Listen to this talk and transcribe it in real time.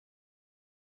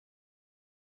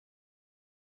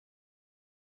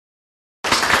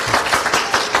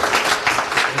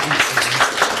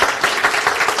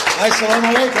Assalamu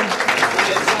alaikum.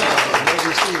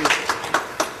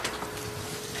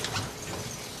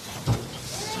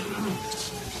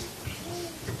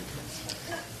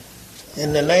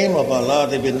 In the name of Allah,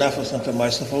 the Beneficent and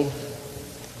Merciful,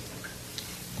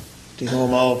 to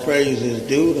whom all praise is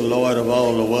due, the Lord of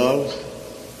all the worlds,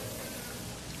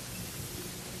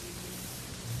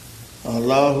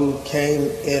 Allah who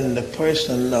came in the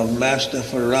person of Master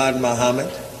Farad Muhammad,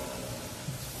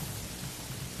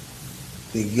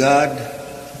 the God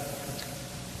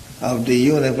of the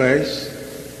universe,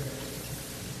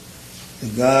 the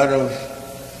God of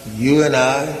you and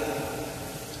I,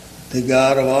 the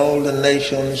God of all the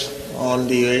nations on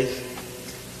the earth.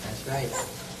 That's right.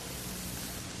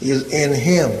 Is in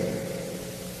him.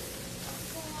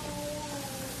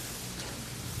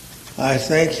 I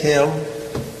thank him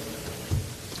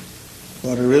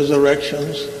for the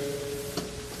resurrections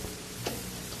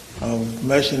of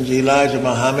Messenger Elijah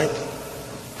Muhammad,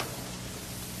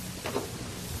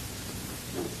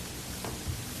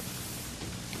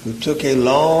 who took a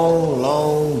long,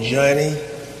 long journey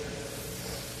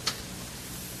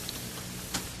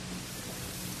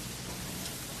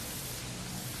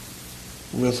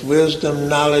with wisdom,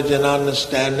 knowledge, and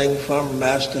understanding from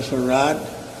Master Farad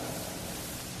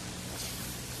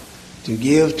to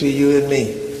give to you and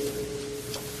me,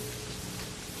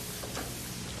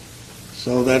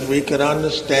 so that we could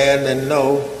understand and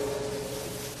know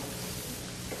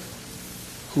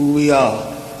who we are.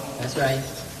 That's right.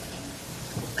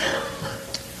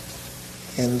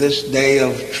 In this day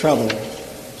of trouble.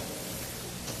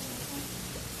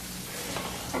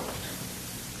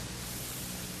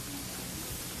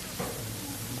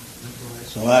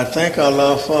 So I thank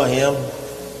Allah for him,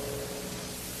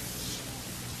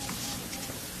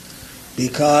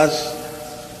 because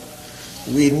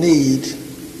we need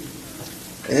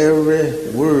every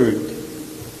word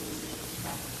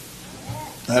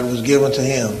that was given to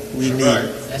him. We need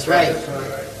it. That's right.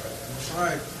 That's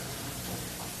right.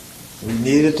 We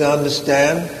need it to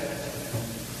understand.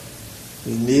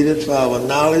 We need it for our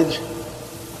knowledge,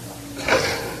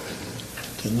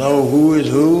 to know who is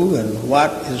who and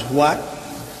what is what.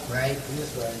 Right.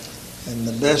 That's right. And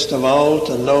the best of all,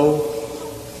 to know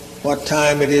what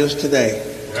time it is today.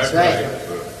 That's right.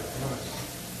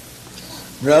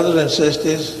 Brothers and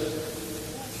sisters,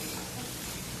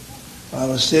 I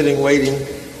was sitting waiting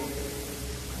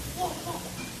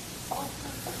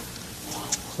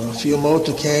for a few more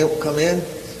to come in.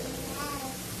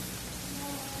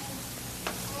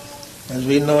 As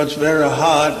we know, it's very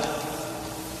hard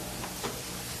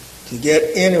to get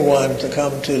anyone to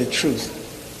come to the truth.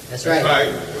 That's right.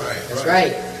 That's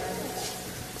right.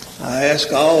 I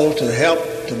ask all to help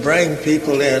to bring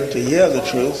people in to hear the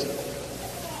truth,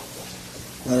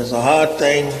 but it's a hard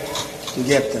thing to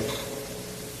get them.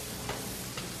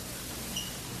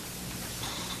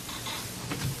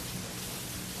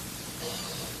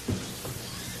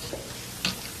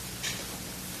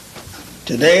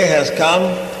 Today has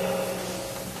come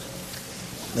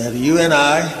that you and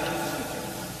I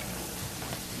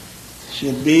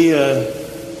should be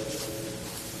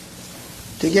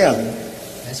together.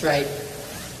 That's right.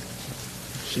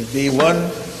 Should be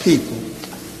one people,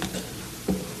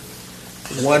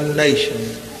 one nation,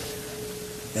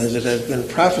 as it has been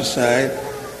prophesied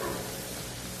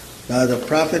by the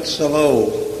prophets of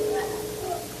old.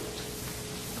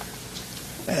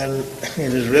 And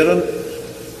it is written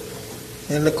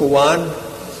in the Quran,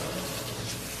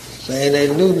 saying a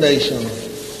new nation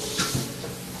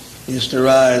is to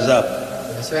rise up.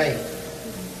 That's right.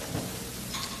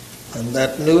 And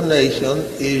that new nation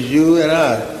is you and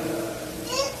I.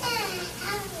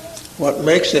 What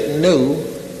makes it new,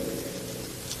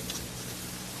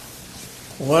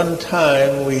 one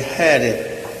time we had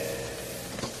it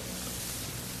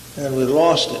and we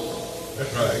lost it.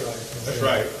 That's right. That's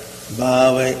right. By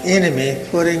our enemy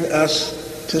putting us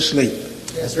to sleep.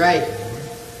 That's right.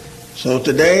 So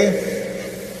today,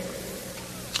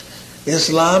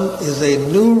 Islam is a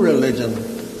new religion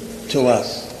to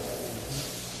us.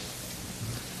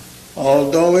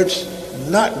 Although it's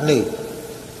not new.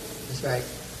 That's right.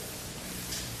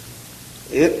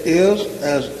 It is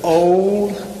as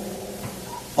old,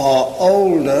 or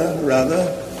older rather,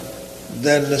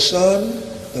 than the sun,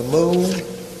 the moon,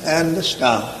 and the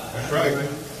star. That's right.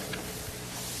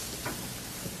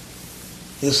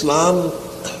 Islam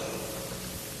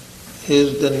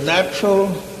is the natural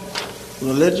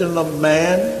religion of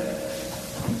man.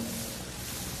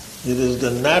 It is the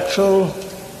natural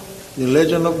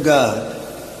religion of God.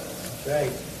 That's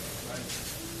right.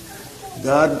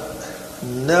 God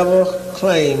never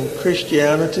claimed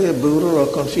Christianity, Buddha, or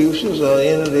Confucius, or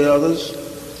any of the others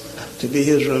to be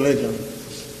his religion.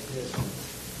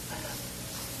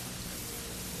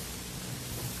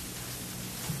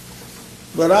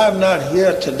 But I'm not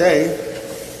here today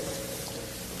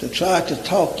to try to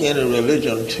talk any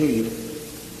religion to you.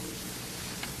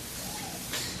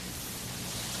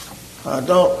 I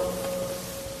don't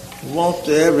want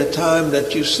to, every time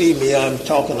that you see me, I'm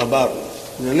talking about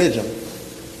religion.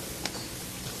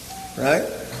 Right?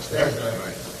 That's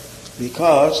right.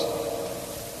 Because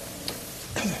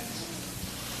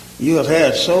you have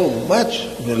had so much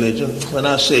religion. When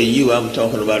I say you, I'm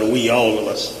talking about we, all of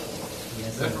us.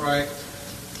 That's right.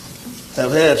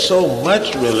 Have had so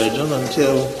much religion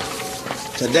until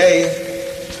today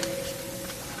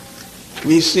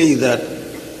we see that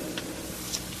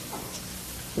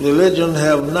religion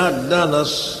have not done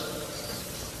us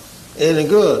any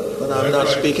good. But I'm not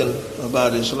speaking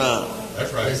about Islam.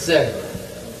 That's right. Yes, sir.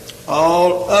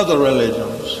 All other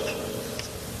religions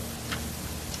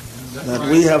that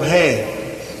we have had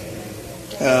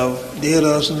have did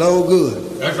us no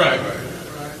good. That's right.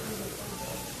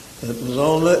 It was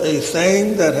only a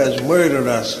thing that has murdered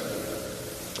us,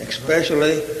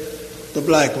 especially the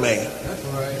black man.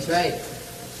 That's right.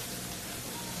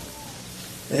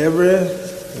 Every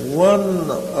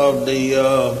one of the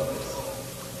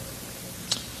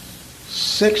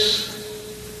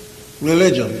 6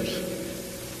 religions,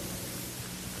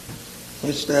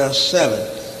 which there are 7,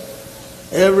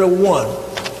 every one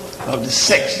of the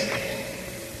 6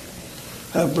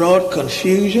 have brought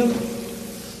confusion,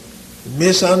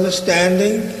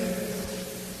 misunderstanding,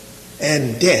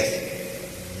 and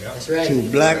death That's right. to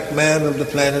black man of the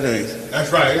planet Earth.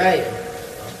 That's right. Right.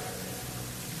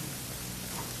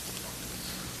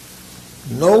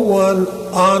 No one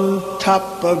on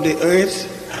top of the earth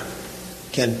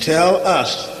can tell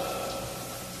us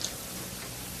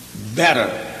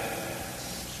better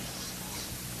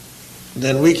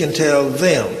than we can tell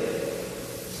them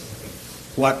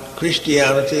what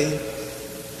Christianity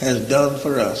has done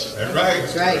for us. That's right.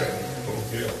 That's right. Oh,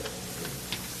 yeah.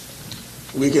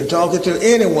 We can talk it to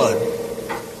anyone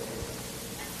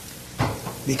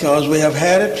because we have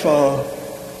had it for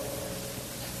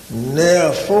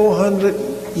near 100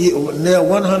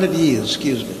 years,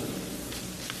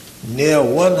 near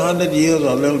 100 years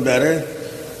or a little better,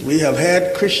 we have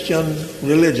had Christian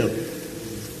religion.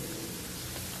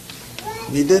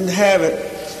 We didn't have it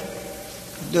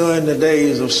during the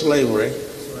days of slavery.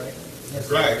 That's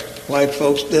right. White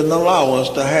folks didn't allow us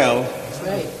to have That's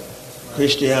right.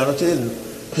 Christianity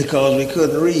because we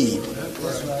couldn't read.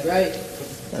 That's right.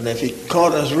 And if he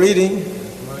caught us reading,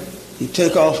 he'd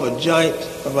take off a joint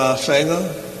of our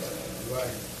finger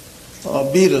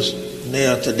or beat us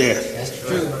near to death. That's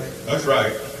true. That's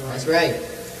right. That's right.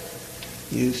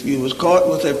 If you was caught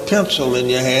with a pencil in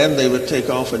your hand, they would take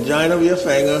off a joint of your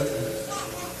finger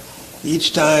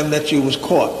each time that you was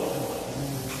caught.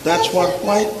 That's what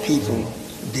white people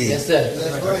did. Yes, sir.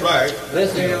 That's right.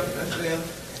 Listen.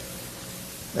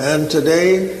 And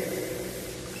today,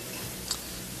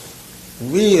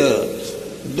 we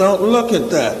don't look at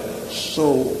that.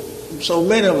 So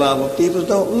many of our people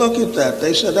don't look at that.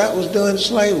 They said that was during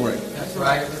slavery. That's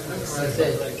right. That's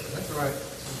it. That's right.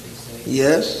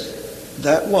 Yes,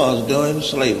 that was during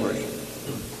slavery.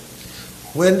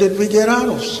 When did we get out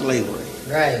of slavery?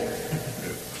 Right.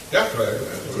 That's right.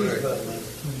 That's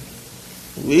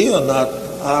right. We are not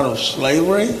out of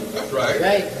slavery. That's right.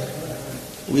 Right.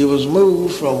 We was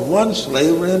moved from one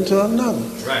slavery into another.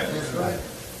 Right. That's right.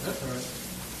 That's right.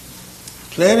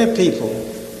 Plenty of people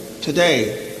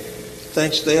today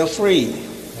thinks they are free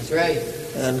That's right.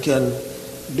 and can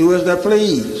do as they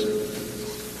please.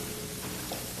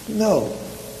 No.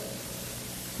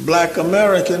 Black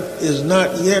American is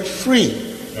not yet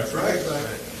free. That's right.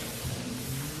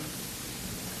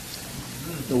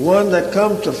 The one that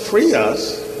come to free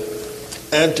us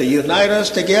and to unite us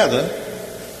together,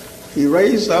 he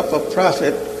raised up a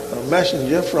prophet, a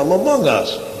messenger from among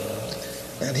us.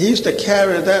 And he's to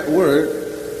carry that word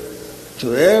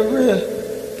to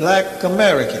every black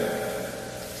American.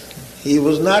 He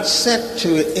was not sent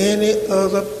to any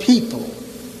other people.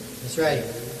 That's right.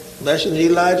 Messenger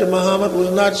Elijah Muhammad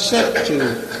was not sent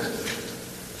to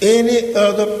any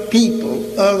other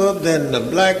people other than the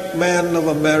black man of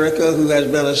America who has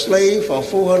been a slave for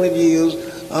 400 years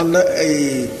under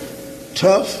a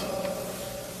tough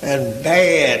and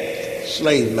bad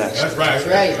slave master. That's right.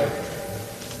 That's right.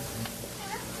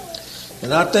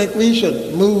 And I think we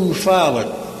should move forward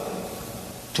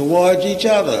towards each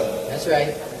other That's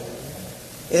right.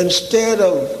 instead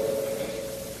of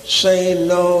saying,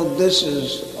 no, this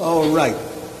is all right.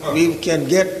 We can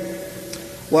get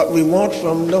what we want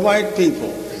from the white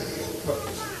people.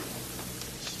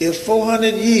 If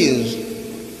 400 years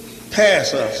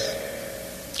pass us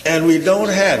and we don't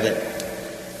have it,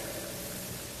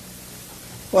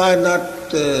 why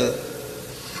not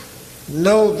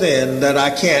know then that I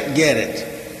can't get it?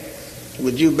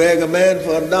 Would you beg a man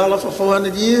for $1 for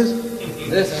 400 years?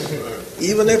 Listen.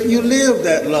 Even if you lived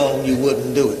that long, you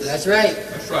wouldn't do it. That's right.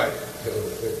 That's right.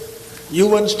 You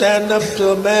wouldn't stand up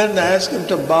to a man and ask him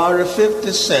to borrow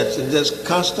 50 cents and just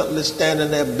constantly standing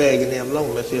there begging him,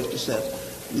 loan me 50 cents.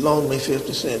 Loan me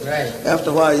 50 cents. Right. After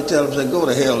a while, you tell him, say, go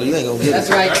to hell, you ain't going to get That's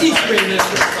it. right. Teach me,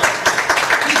 mister.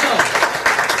 Teach on.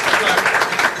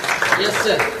 Yes,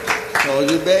 sir. So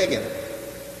you're begging.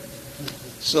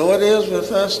 So it is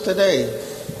with us today,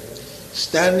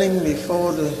 standing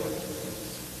before the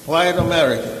white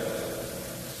American,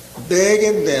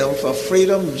 begging them for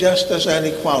freedom, justice, and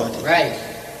equality. Right.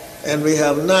 And we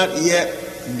have not yet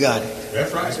got it.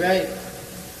 That's right. That's right.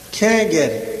 Can't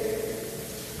get it.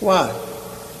 Why?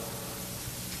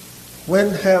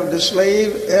 When have the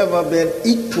slave ever been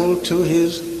equal to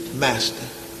his master?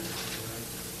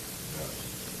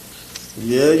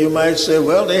 Yeah, you might say,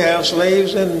 well, they have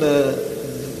slaves in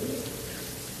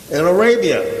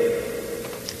Arabia.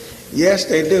 Yes,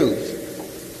 they do.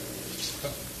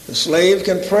 The slave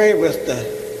can pray with the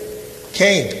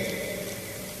king.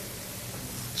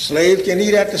 Slave can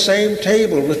eat at the same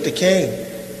table with the king.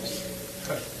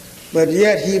 But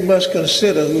yet he must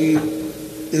consider who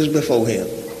is before him.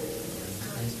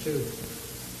 That's true.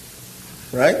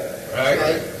 Right?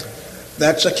 Right.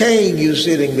 That's a king you're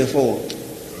sitting before.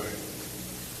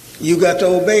 You got to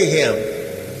obey him.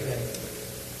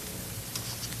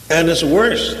 And it's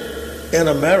worse in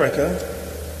America.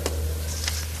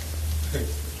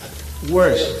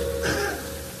 Worse.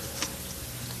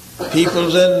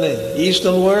 Peoples in the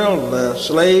Eastern world, there are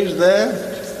slaves there.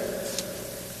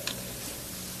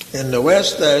 In the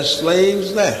West, there are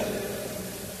slaves there.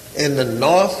 In the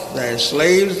North, there are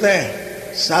slaves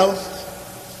there. South,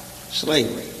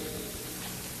 slavery.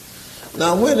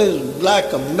 Now, when is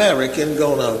black American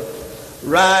going to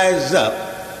rise up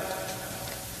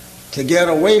to get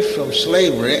away from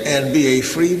slavery and be a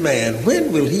free man?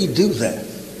 When will he do that?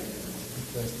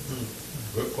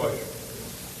 Good question.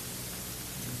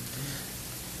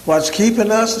 What's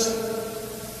keeping us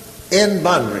in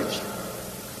bondage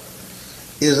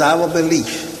is our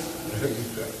belief.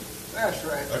 That's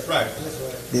right. That's right.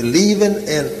 Believing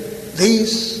in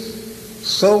these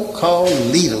so-called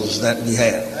leaders that we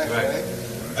have.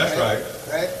 That's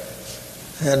right.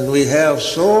 And we have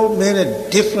so many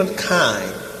different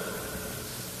kinds.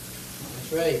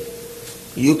 That's right.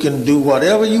 You can do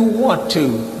whatever you want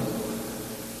to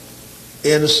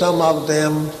in some of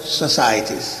them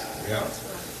societies. Yeah.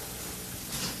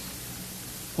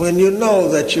 When you know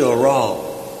that you're wrong.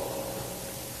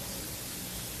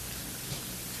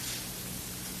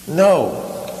 No.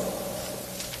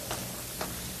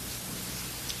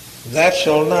 That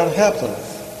shall not happen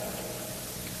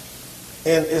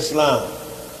in Islam.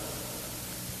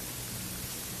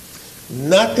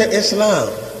 Not the Islam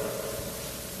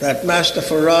that Master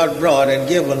Farad brought and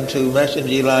given to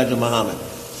Messenger Elijah Muhammad.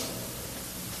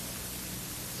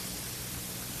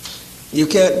 You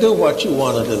can't do what you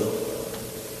want to do.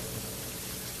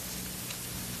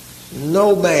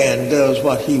 No man does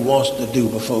what he wants to do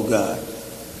before God.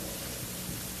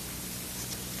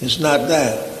 It's not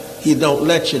there. He don't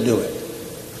let you do it.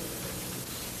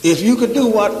 If you could do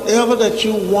whatever that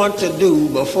you want to do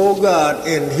before God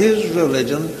in his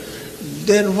religion,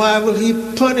 then why will he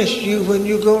punish you when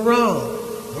you go wrong?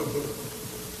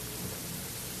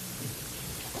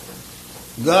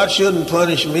 God shouldn't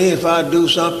punish me if I do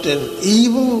something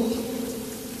evil.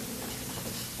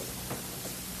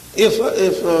 If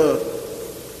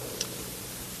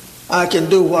I can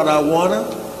do what I want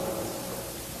to,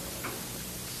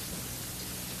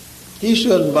 he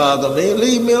shouldn't bother me.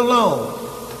 Leave me alone.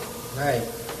 Right.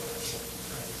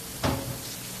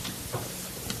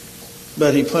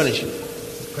 But he punishes you.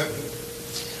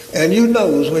 And you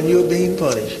knows when you're being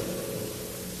punished.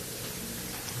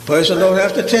 Person don't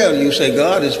have to tell you, say,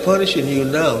 God is punishing you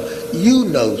now. You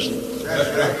knows it.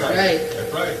 That's right. Right.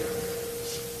 That's right.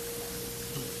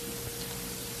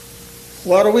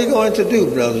 What are we going to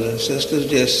do, brothers and sisters?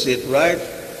 Just sit right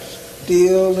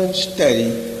still and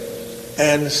steady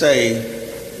and say,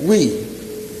 we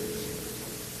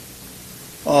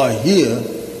are here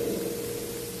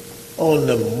on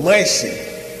the mercy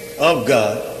of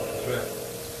God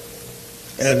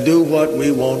and do what we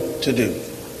want to do.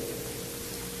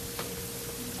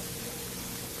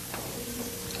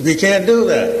 We can't do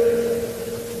that.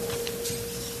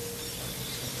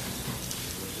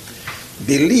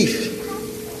 Belief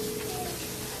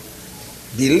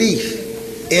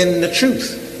in the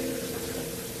truth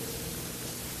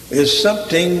is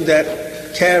something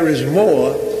that carries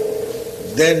more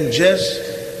than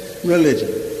just religion.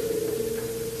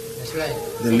 That's right.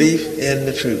 Belief in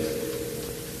the truth.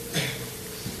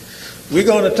 We're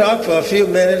going to talk for a few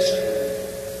minutes,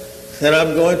 then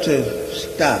I'm going to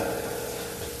stop.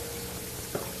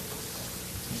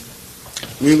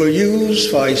 We will use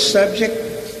for a subject,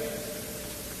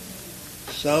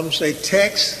 some say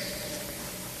text,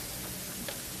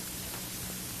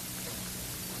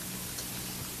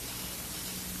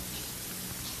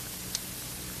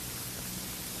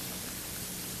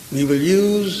 we will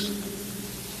use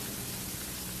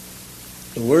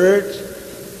the word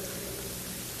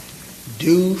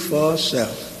do for self.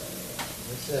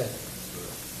 What's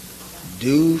that?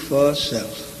 Do for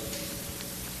self.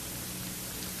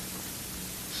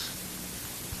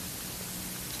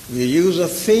 We use a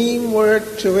theme word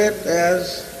to it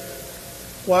as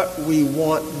what we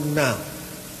want now.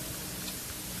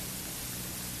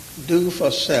 Do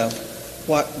for self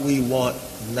what we want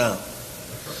now.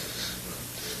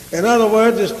 In other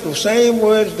words, it's the same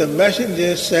words the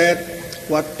messenger said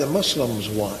what the Muslims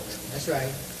want. That's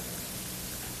right.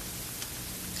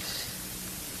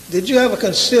 Did you ever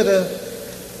consider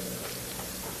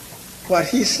what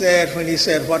he said when he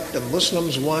said what the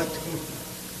Muslims want?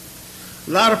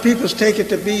 A lot of people take it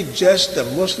to be just the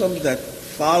Muslims that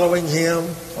following him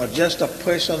or just a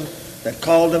person that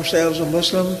called themselves a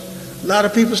Muslim. A lot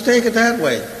of people take it that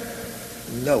way.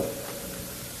 No.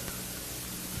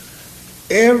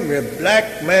 Every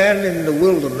black man in the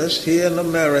wilderness here in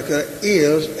America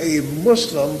is a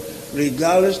Muslim,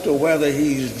 regardless to whether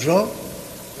he's drunk,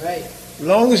 Right. as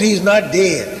long as he's not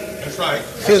dead. That's right.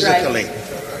 Physically.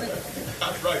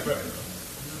 That's right, brother.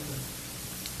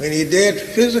 When he's dead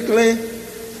physically,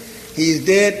 he's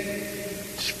dead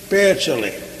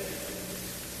spiritually.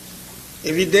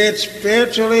 If he's dead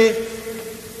spiritually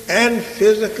and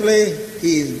physically,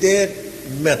 he's dead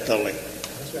mentally.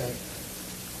 That's right.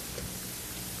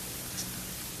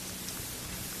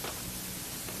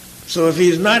 So if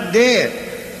he's not dead,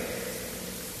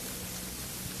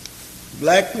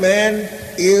 black man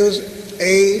is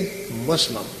a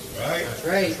Muslim. Right. That's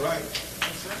right. That's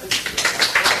right.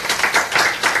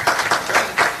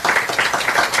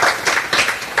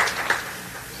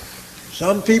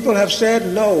 Some people have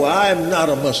said, no, I am not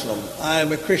a Muslim. I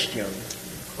am a Christian.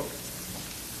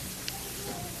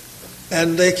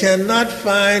 And they cannot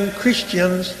find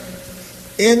Christians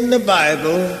in the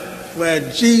Bible where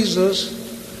Jesus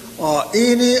or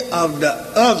any of the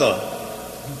other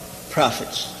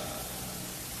prophets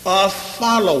or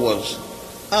followers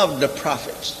of the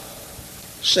prophets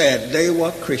said they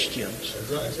were Christians.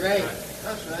 That's right.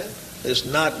 That's right. It's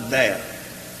not there.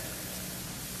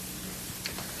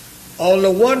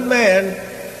 Only one man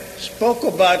spoke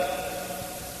about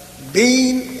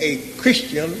being a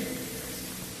Christian,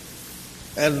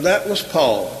 and that was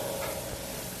Paul.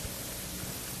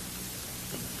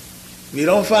 We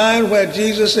don't find where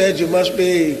Jesus said you must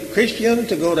be a Christian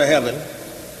to go to heaven.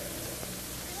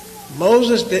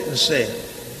 Moses didn't say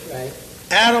it. Right.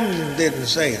 Adam didn't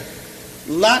say it.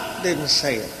 Lot didn't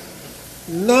say it.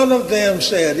 None of them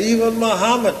said. Even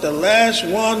Muhammad, the last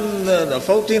one,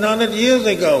 1,400 years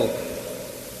ago,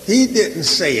 he didn't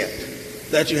say it,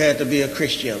 that you had to be a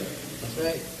Christian. That's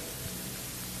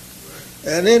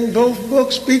right. And in both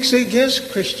books speaks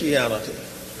against Christianity.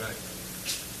 Right.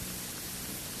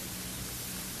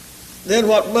 Then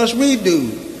what must we do,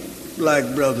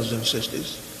 like brothers and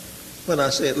sisters? When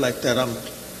I say it like that,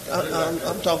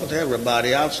 I'm talking to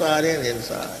everybody, outside and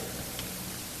inside.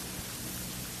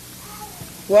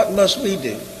 What must we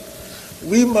do?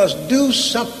 We must do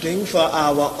something for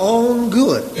our own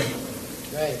good,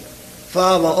 Right. for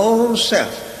our own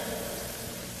self.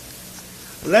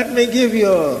 Let me give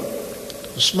you a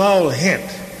small hint.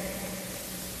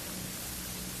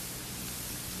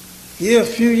 Here a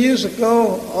few years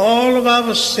ago, all of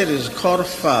our cities caught a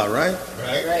fire, right?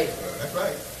 Right. Right. That's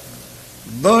right.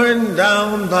 Burned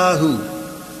down by who?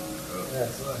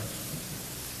 Yes.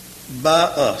 By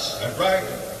us. That's right.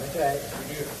 That's right.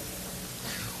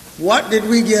 What did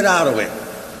we get out of it?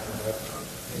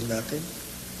 Nothing.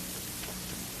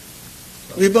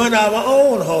 We burned our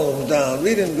own homes down.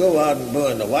 We didn't go out and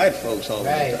burn the white folks' homes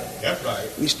Right. down. That's right.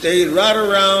 We stayed right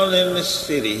around in the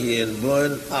city here and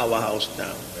burned our house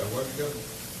down. That's what we do.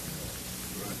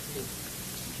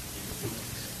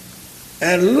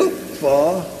 And looked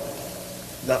for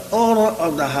the owner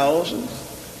of the houses,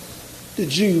 the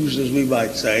Jews, as we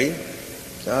might say,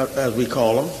 as we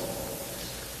call them,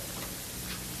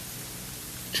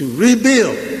 to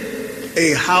rebuild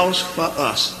a house for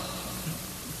us.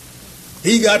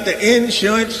 He got the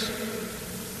insurance.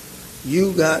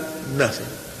 You got nothing.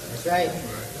 That's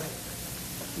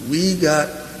right. We got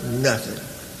nothing.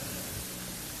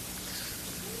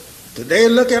 Today,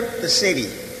 look at the city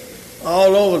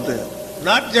all over there.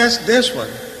 Not just this one.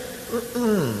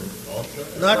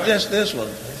 Not just this one.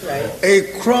 That's right.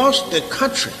 Across the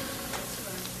country.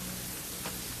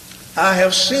 I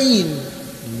have seen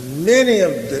many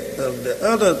of the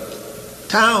other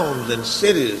towns and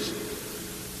cities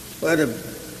where the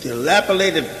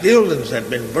dilapidated buildings had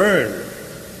been burned.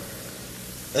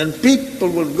 And people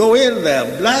would go in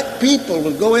there, black people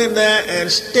would go in there and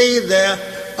stay there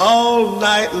all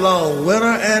night long, winter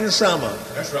and summer.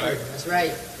 That's right. That's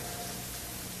right.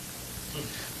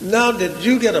 Now, did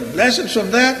you get a blessing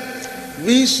from that?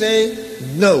 We say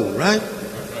no, right?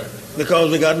 That's right.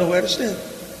 Because we got nowhere to stay,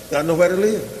 got nowhere to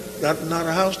live, not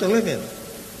a house to live in.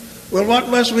 Well, what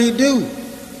must we do?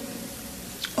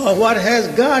 Or what has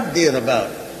God did about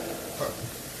it?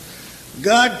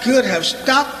 God could have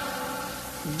stopped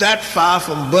that fire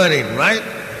from burning, right?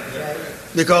 That's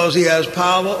right. Because he has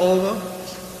power over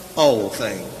all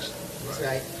things. That's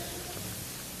right.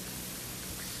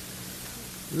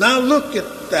 Now look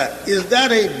at that. Is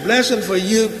that a blessing for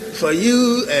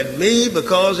you and me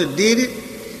because it did it?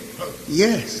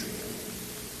 Yes.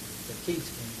 It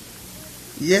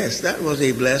keeps me. Yes, that was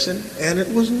a blessing, and it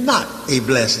was not a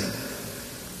blessing.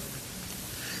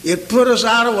 It put us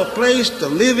out of a place to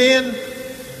live in,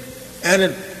 and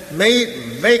it made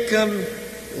vacant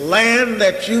land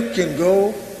that you can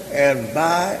go and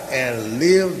buy and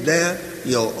live there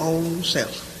your own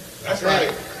self That's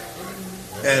right.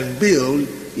 and build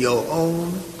your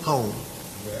own home.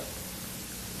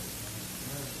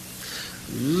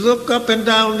 Look up and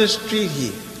down this street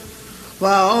here. Why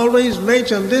I always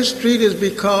mention this street is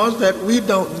because that we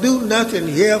don't do nothing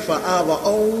here for our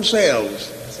own selves.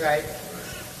 That's right.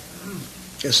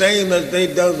 The same as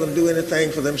they doesn't do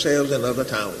anything for themselves in other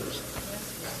towns.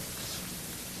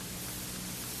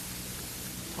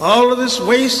 All of this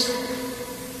waste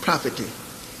property.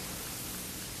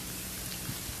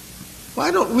 Why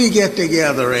don't we get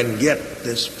together and get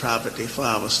this property for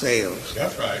ourselves?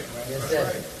 That's right. Yes, That's sir.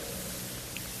 right.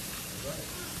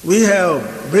 We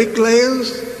have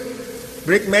bricklayers,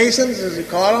 brick masons as we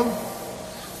call them.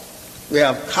 We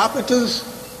have carpenters.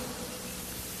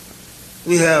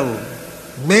 We have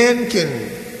men can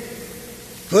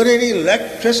put in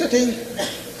electricity.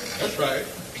 That's right.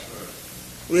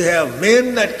 We have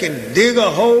men that can dig a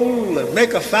hole and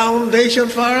make a foundation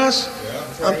for us.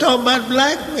 Yeah. I'm talking about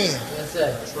black men Yes,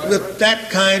 sir. That's right. with that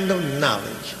kind of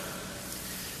knowledge.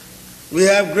 We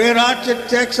have great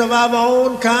architects of our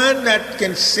own kind that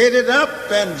can set it up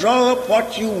and draw up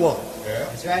what you want. Yeah.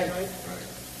 That's right.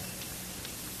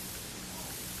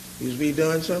 Is we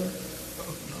doing so?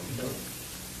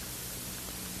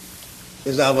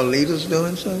 Is our leaders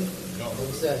doing so?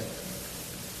 Yes, sir.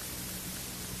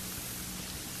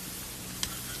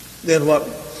 Then what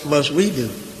must we do?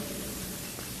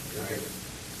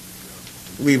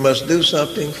 We must do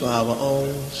something for our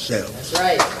own selves. That's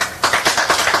right.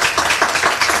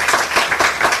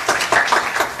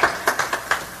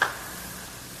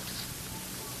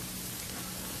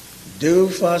 Do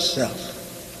for self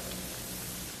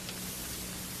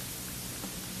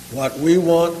what we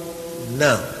want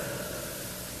now.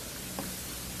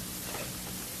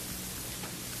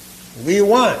 We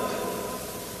want,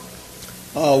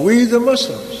 or we the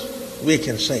Muslims, we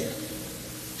can say it,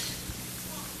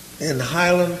 in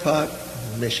Highland Park,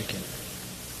 Michigan,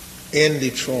 in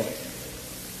Detroit.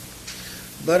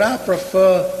 But I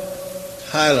prefer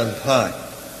Highland Park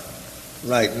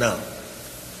right now.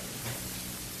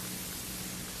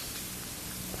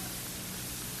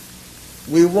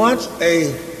 We want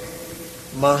a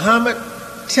Muhammad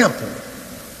temple.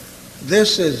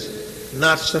 This is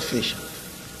not sufficient.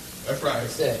 That's right.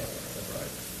 Yes, sir.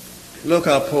 That's Look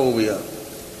how poor we are.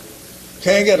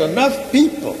 Can't get enough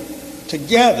people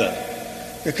together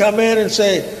to come in and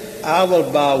say, I will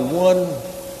buy one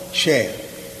chair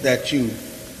that you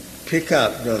pick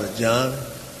out, Brother John.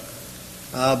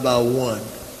 I'll buy one.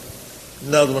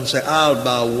 Another one say, I'll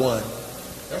buy one.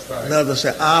 That's right. Another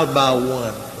say, I'll buy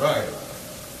one. Right.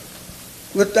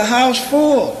 With the house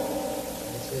full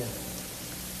Yes,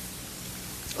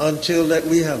 sir. until that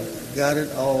we have got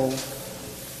it all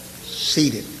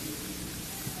seated.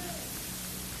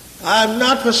 I'm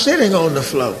not for sitting on the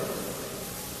floor.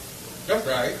 That's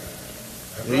right.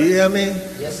 That's Do right. you hear me?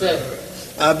 Yes, sir.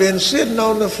 I've been sitting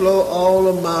on the floor all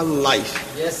of my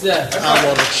life. Yes, sir. I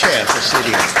want a chair to sit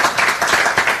in.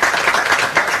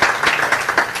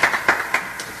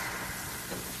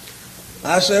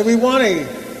 I said, we want a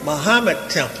Muhammad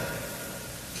temple.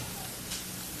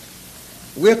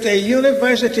 with a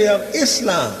University of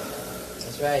Islam,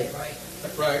 That's right.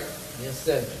 That's right. Yes,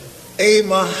 sir. a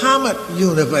Muhammad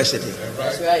University. That's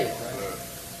That's right. right.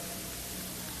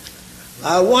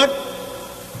 I want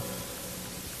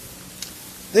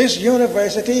this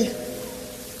university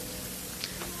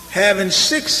having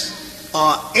 6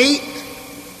 or 8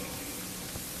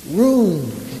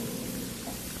 rooms.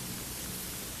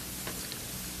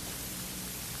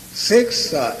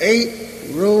 6 or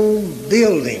 8 room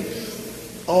buildings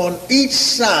on each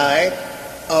side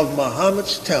of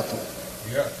Muhammad's temple.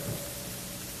 Yeah.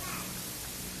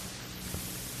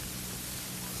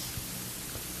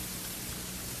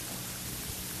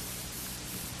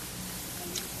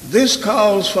 This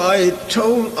calls for a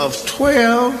total of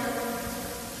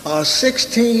 12 or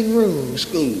 16 room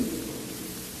school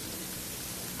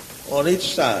on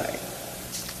each side,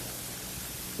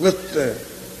 with the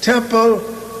temple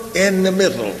in the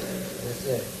middle. Yes,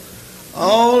 sir.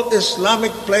 All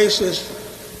Islamic places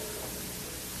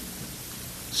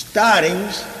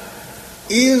startings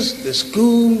is the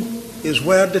school is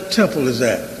where the temple is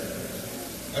at.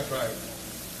 That's right.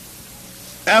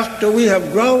 After we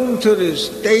have grown to the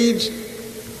stage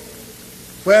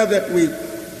where that we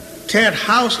can't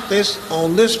house this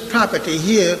on this property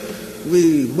here,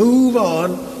 we move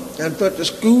on and put the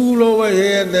school over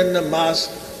here and then the mosque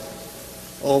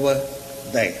over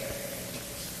there.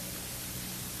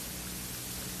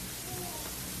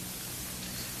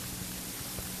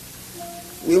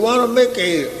 We want to make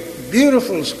a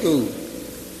beautiful school.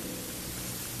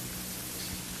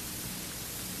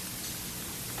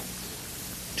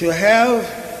 To have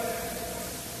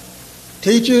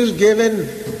teachers giving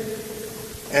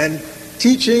and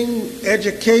teaching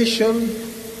education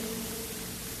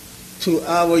to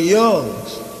our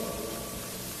youngs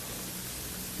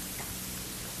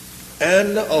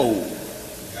and the old.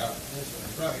 Yeah.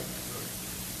 That's right.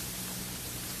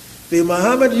 The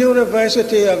Muhammad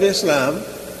University of Islam,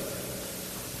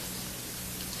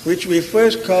 which we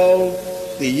first called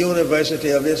the University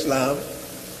of Islam,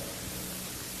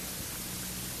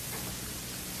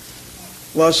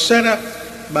 was set up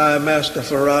by Master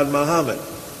Farad Muhammad.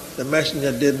 The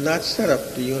messenger did not set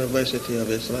up the University of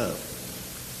Islam.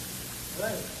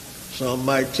 Some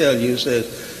might tell you,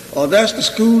 says, oh, that's the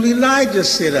school Elijah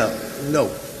set up. No,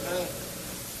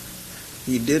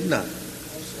 he did not.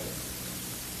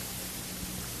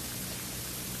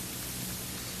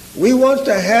 We want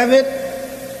to have it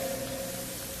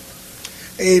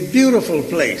a beautiful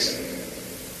place.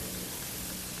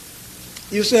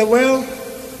 You say, well,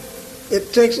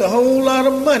 it takes a whole lot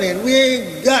of money, and we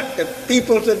ain't got the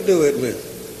people to do it with.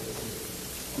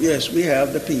 Yes, we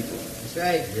have the people. That's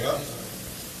right. Yeah.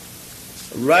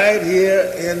 Right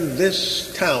here in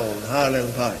this town,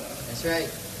 Highland Park. That's right.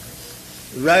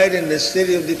 Right in the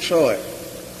city of Detroit,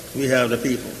 we have the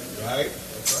people. Right.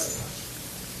 That's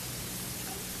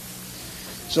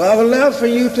So I would love for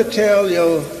you to tell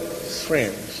your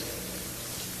friends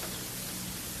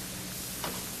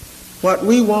what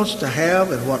we want to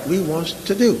have and what we want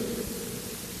to do.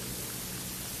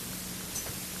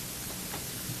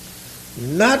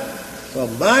 Not for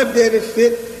my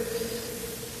benefit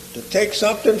to take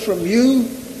something from you,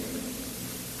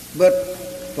 but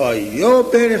for your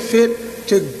benefit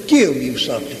to give you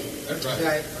something. right. That's That's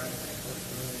right. right.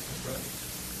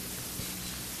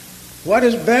 What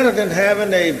is better than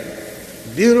having a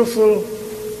beautiful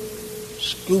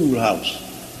schoolhouse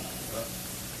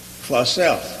for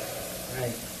self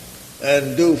Right.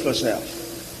 and do for self?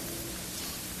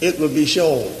 It will be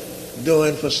shown.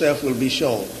 Doing for self will be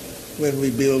shown when we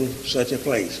build such a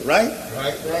place, right?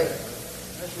 Right. Right.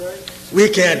 We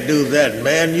can't do that,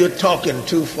 man. You're talking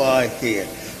too far here.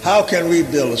 How can we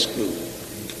build a school?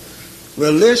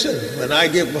 Well, listen,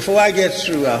 before I get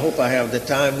through, I hope I have the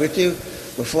time with you.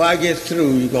 Before I get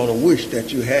through, you're going to wish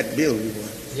that you had built one.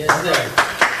 Yes, sir.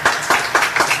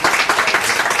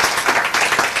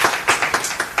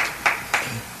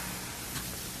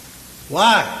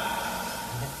 Why?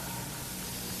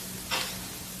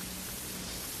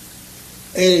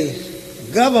 A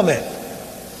government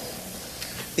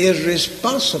is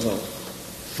responsible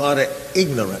for the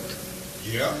ignorant.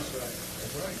 Yeah.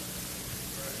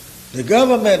 The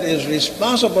government is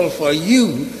responsible for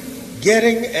you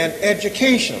getting an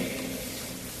education.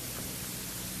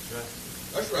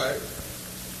 That's right.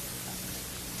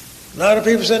 A lot of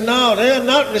people say, no, they're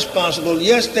not responsible.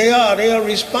 Yes, they are. They are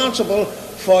responsible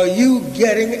for you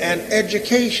getting an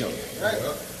education. Right.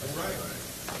 That's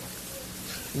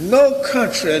right. No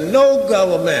country, no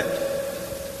government,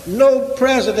 no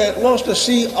president wants to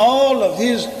see all of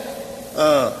his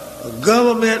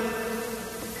government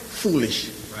foolish.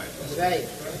 That's right.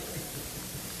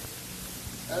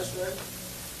 That's right.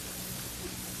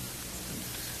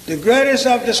 The greatest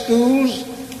of the schools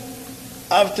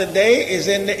of today is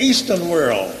in the Eastern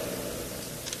world.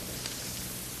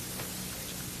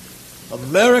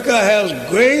 America has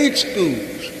great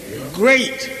schools,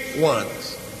 great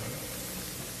ones.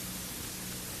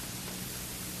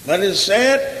 But it's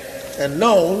said and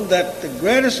known that the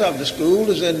greatest of the schools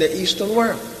is in the Eastern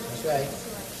world. That's right.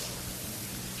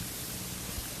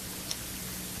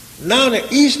 Now the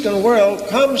Eastern world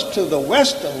comes to the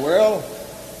Western world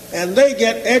and they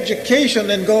get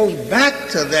education and goes back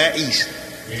to their East.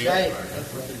 That's right.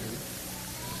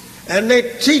 And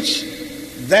they teach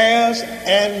theirs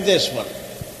and this one.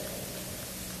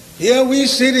 Here we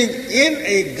sitting in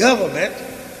a government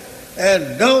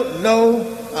and don't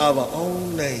know our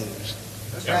own names.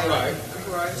 That's That's right. right.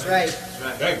 That's right. That's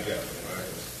right. Thank you.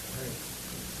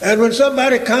 And when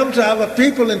somebody comes to our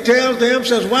people and tells them,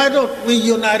 says, why don't we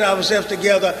unite ourselves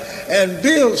together and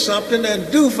build something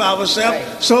and do for ourselves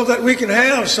Right. so that we can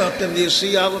have something? You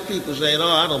see our people saying, oh,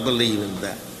 I don't believe in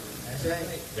that. That's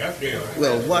right. That's it.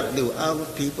 Well, what do our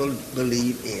people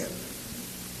believe in?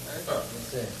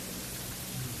 That's it.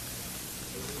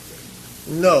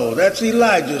 No, that's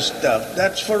Elijah's stuff.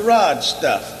 That's Farad's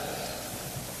stuff.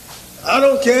 I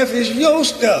don't care if it's your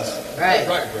stuff. Right. That's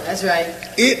right, bro. That's right.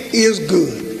 It is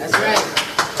good. That's right.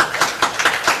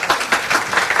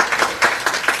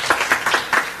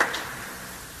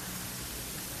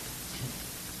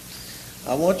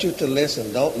 I want you to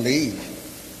listen. Don't leave.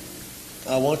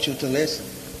 I want you to listen.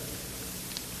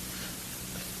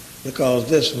 Because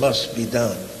this must be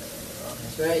done.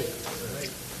 That's right.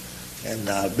 And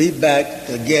I'll be back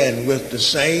again with the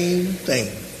same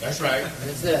thing. That's right.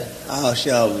 That's it. I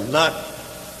shall not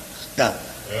stop.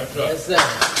 That's right. That's it.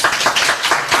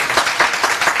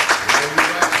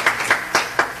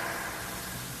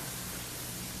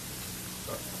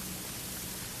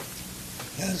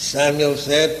 As Samuel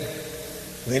said,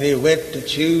 when he went to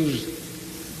choose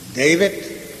David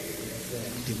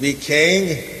to be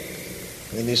king,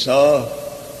 when he saw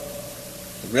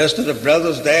the rest of the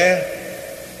brothers there,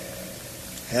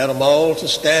 had them all to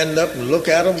stand up and look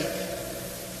at him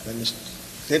and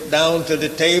sit down to the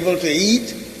table to eat.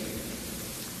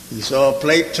 He saw a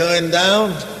plate turned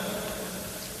down,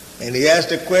 and he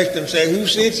asked a question, say, who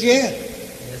sits here?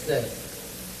 That's it.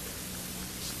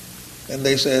 And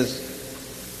they says,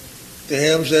 to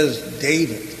him says,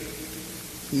 David.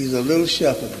 He's a little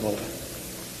shepherd boy.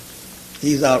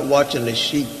 He's out watching the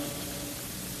sheep.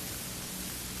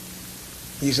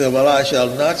 He said, well, I shall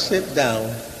not sit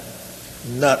down,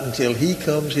 not until he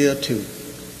comes here too.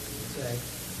 That's right.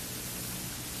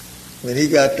 When he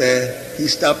got there, he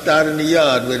stopped out in the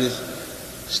yard with his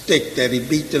stick that he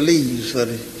beat the leaves for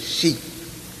the sheep.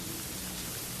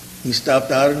 He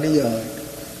stopped out in the yard.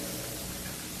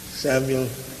 Samuel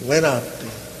went out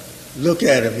to look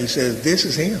at him. He says, this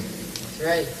is him. That's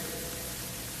right.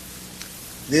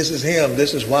 This is him.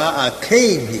 This is why I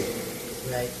came here. That's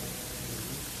right.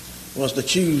 Was to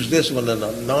choose this one and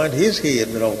anoint his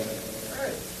head with oil.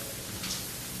 Right.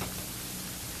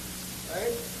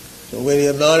 Right. So when he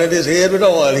anointed his head with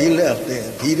oil, he left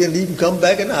then. He didn't even come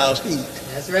back in the house to eat.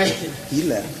 That's right. He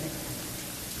left.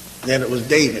 Then it was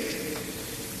David.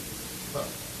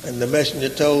 And the messenger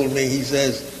told me, he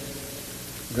says,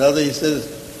 brother, he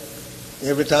says,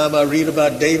 every time I read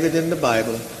about David in the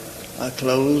Bible, I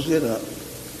close it up.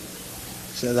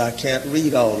 He says, I can't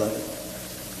read all of it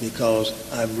because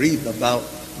I'm reading about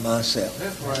myself.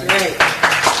 That's That's right. right.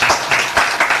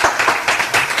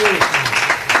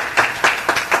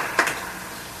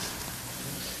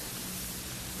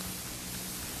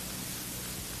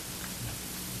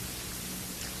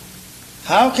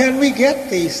 How can we get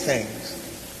these things?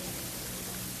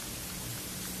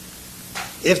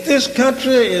 If this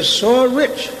country is so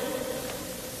rich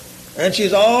and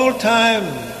she's all time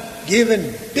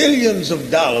giving billions of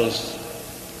dollars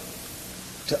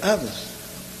to others,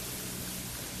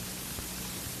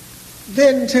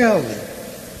 then tell me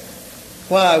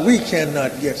why we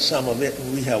cannot get some of it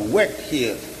and we have worked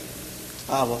here.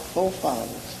 Our forefathers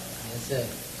That's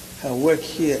it. have worked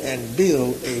here and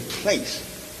built a place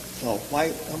for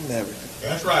white America.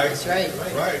 That's right. That's right.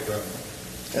 That's right, brother.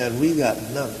 And we got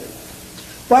none of it.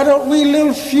 Why don't we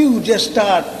little few just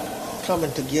start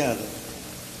coming together?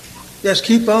 Just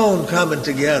keep on coming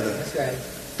together. That's right.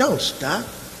 Don't stop.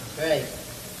 That's right.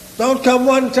 Don't come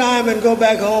one time and go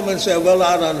back home and say, well,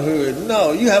 I done heard.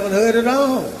 No, you haven't heard at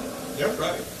all. That's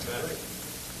right. That's right.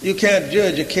 You can't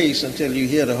judge a case until you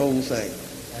hear the whole thing.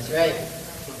 That's right.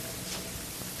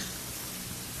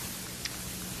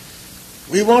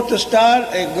 We want to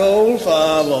start a goal for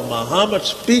our Muhammad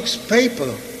Speaks paper.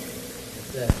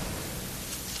 That's it.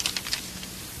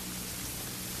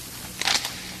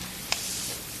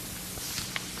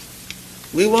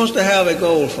 We want to have a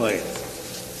goal for it.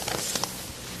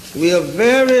 We are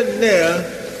very near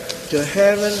to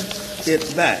having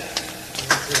it back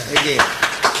again.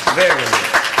 Very near.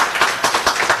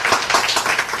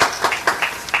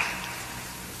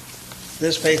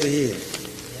 This paper here.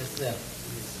 Yes, sir.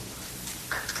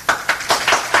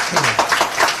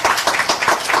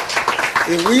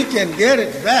 If we can get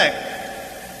it back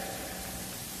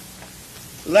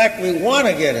like we want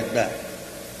to get it back,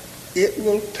 it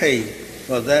will pay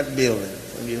for that building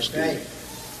of your school. Right.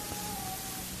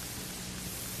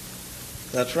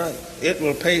 That's right. It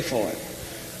will pay for it.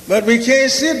 But we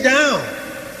can't sit down.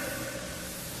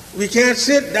 We can't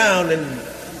sit down and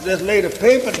just lay the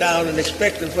paper down and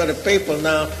expecting for the paper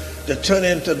now to turn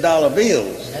into dollar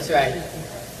bills. That's right.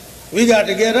 We got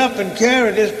to get up and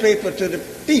carry this paper to the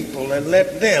people and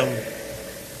let them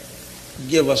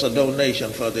give us a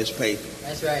donation for this paper.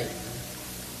 That's right.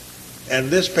 And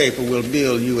this paper will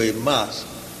build you a mosque.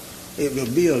 It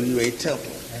will build you a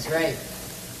temple That's right.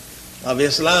 of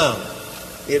Islam.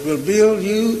 It will build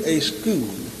you a school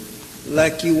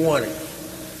like you want it.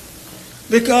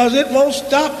 Because it won't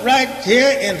stop right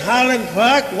here in Highland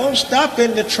Park, won't stop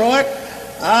in Detroit.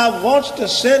 I want to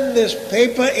send this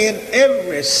paper in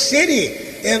every city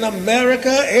in America,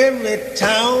 every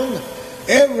town,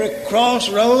 every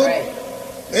crossroad, Right.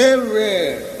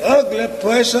 every ugly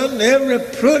person, every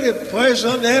pretty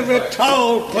person, every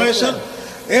tall person,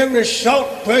 every short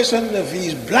person. If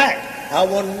he's black, I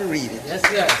want him to read it. Yes,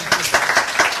 sir.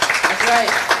 That's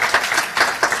right.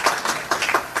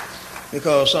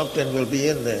 Because something will be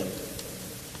in them.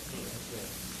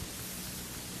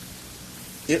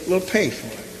 It will pay for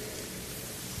it.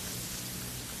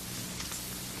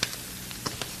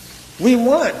 We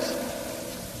want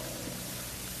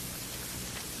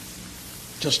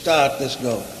to start this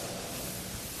goal.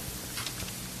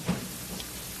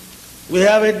 We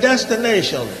have a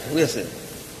destination with it.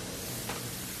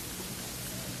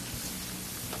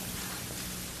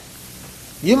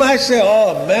 You might say,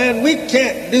 oh man, we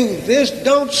can't do this.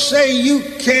 Don't say you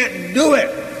can't do it.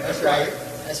 That's right.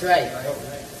 That's right.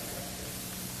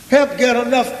 Help get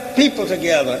enough people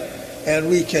together and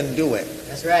we can do it.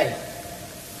 That's right.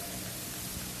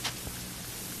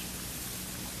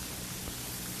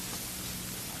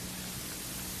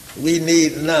 We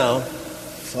need now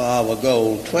for our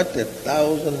goal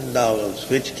 $20,000,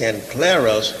 which can clear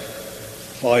us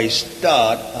for a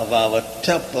start of our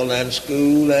temple and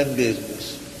school and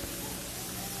business.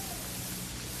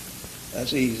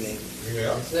 That's easy.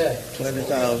 Yeah. Yes, sir.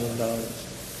 $20,000.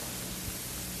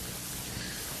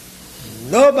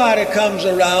 Nobody comes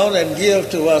around and gives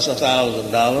to us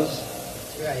 $1,000.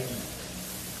 That's right.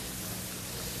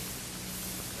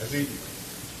 That's easy.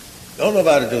 Don't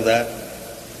nobody do that.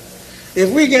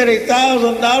 If we get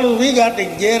 $1,000, we got to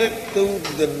get it through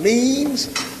the means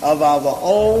of our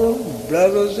own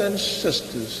brothers and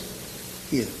sisters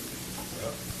here. Yes,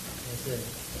 sir.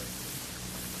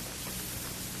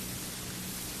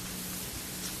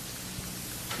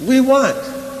 We want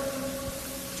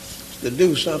to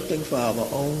do something for our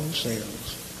own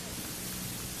selves.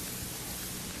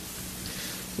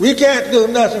 We can't do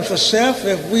nothing for self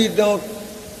if we don't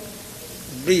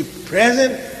be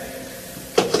present,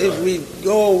 if we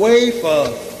go away for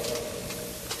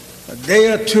a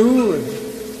day or two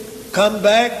and come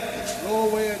back, go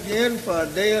away again for a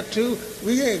day or two.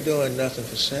 We ain't doing nothing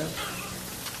for self.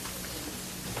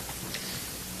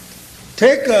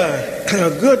 Take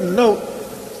a good note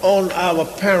on our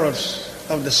parents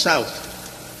of the South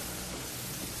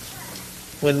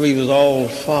when we was all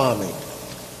farming.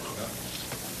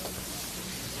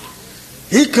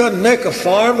 He couldn't make a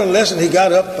farm unless he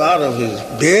got up out of his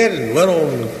bed and went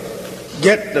on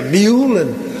get the mule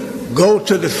and go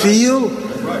to the field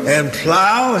and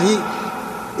plow.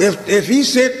 If he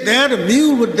sat there, the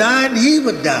mule would die and he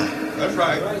would die. That's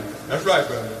right. That's right,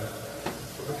 brother.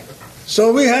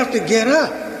 So we have to get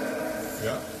up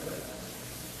Yeah.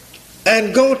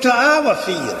 and go to our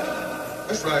field.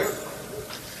 That's right.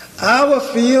 Our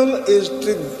field is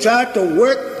to try to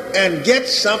work and get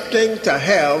something to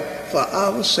have for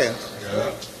ourselves.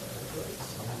 Yeah.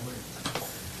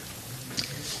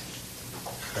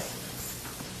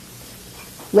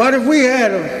 What if we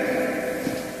had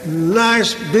a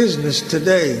nice business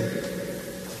today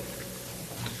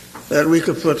that we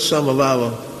could put some of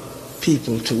our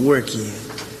people to work in?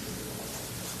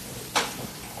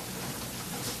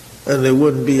 And they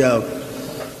wouldn't be out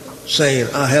saying,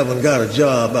 I haven't got a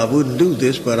job. I wouldn't do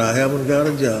this, but I haven't got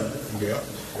a job. Yeah.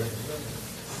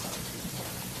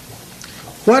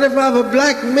 What if our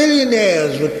black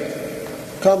millionaires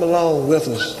would come along with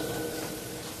us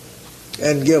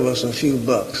and give us a few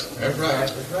bucks? That's right.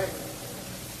 That's right.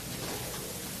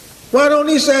 Why don't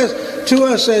he says to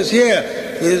us, says, here,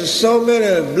 there's so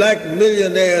many black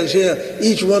millionaires here,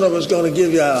 each one of us going to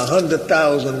give you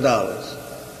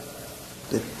 $100,000.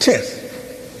 The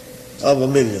tenth of a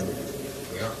million.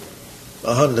 Yeah.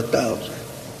 100,000.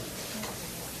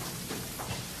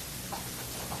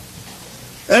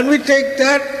 And we take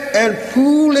that and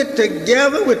pool it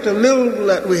together with the little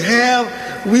that we have,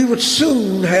 we would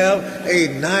soon have a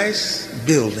nice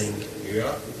building.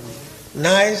 Yeah.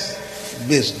 Nice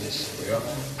business. Yeah.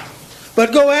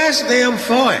 But go ask them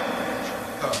for it.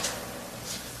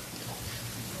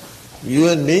 You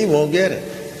and me won't get it.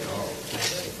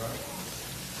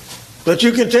 But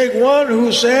you can take one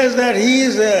who says that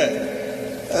he's the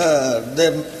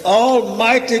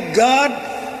Almighty God.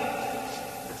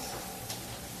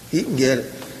 He can get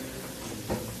it.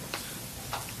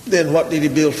 Then what did he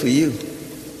build for you?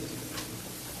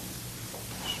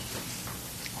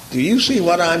 Do you see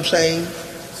what I'm saying?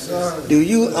 Do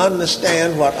you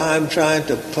understand what I'm trying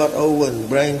to put over and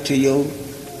bring to your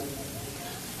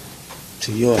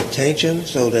attention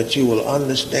so that you will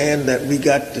understand that we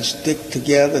got to stick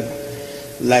together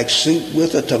like soup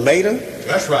with a tomato?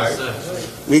 That's right.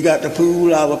 We got to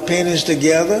pool our pennies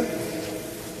together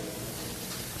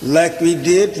like we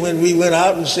did when we went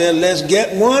out and said, let's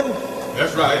get one.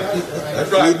 That's right.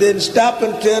 That's We right. didn't stop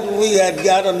until we had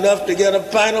got enough to get a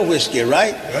pint of whiskey,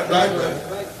 right? That's right, man.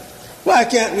 Why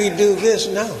can't we do this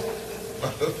now?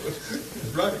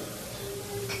 That's right.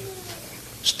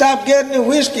 Stop getting the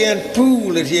whiskey and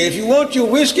pool it here. If you want your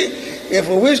whiskey, if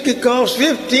a whiskey costs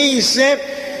 15 cents,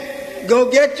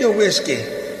 go get your whiskey.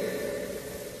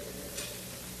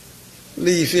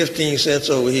 Leave 15 cents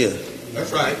over here.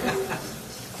 That's right.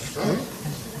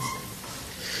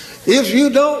 If you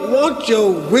don't want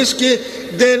your whiskey,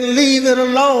 then leave it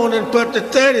alone and put the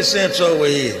 30 cents over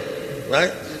here.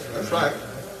 Right? That's right.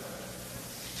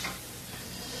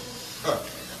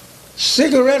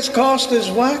 Cigarettes cost us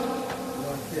what?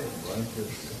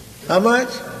 How much?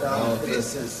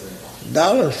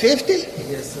 $1.50?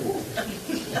 Yes, sir.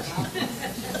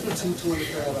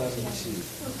 $2.25 out of the machine.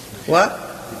 What?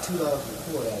 $2.25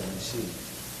 out of the machine.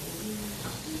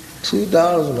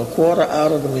 $2.25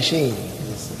 out of the machine.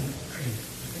 Yes, sir.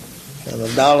 And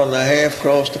 $1.50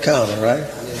 across the counter, right?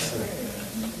 Yes,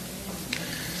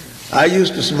 sir. I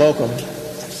used to smoke them.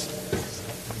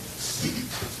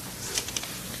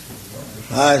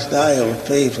 Highest I ever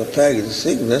paid for a package of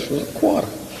cigarettes was $0.25.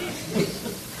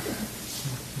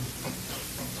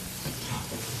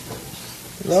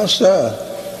 No, sir.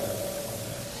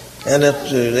 And if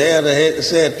they had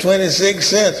said 26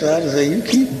 cents, I'd say, you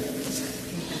keep them.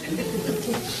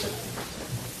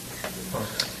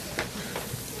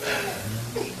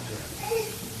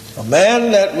 A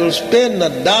man that will spend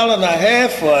 $1.50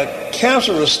 for a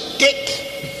cancerous stick,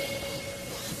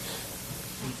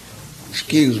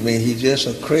 excuse me, he's just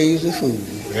a crazy fool.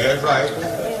 Yeah, that's right.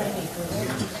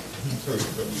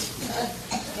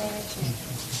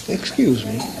 Excuse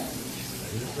me.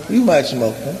 You might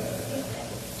smoke them.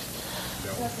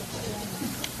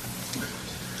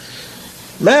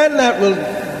 Man that will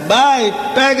buy a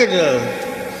package of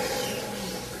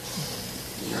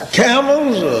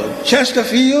Camels or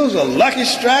Chesterfields or Lucky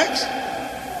Strikes.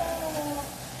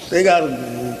 They got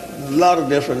a lot of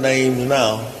different names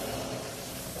now.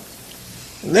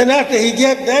 And then after he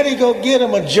get that, he go get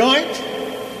him a joint.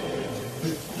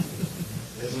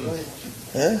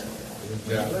 Huh?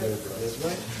 Yeah. That's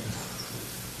right.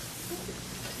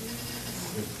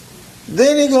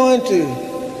 Then he going to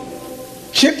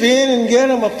chip in and get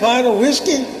him a pint of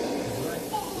whiskey.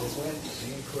 That's right.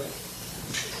 You're correct.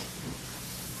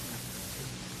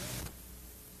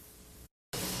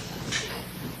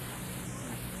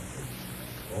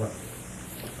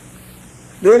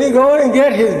 Then he go and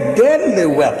get his deadly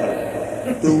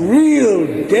weapon, the real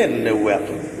deadly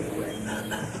weapon.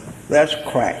 That's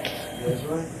crack, That's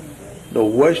right. the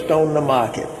worst on the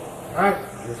market.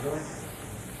 That's right.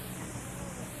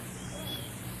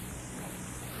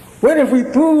 What if we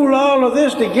pool all of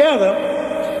this together?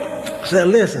 Say,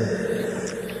 listen,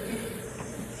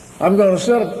 I'm going to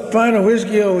sell a pint of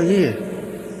whiskey over here,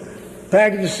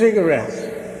 package of cigarettes,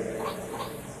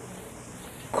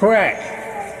 crack,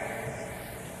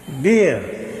 beer,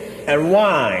 and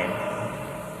wine.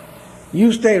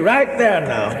 You stay right there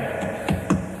now.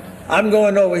 I'm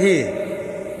going over here.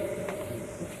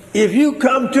 If you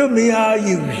come to me, I'll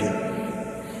use you.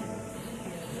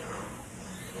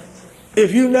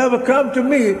 If you never come to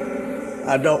me,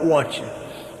 I don't want you.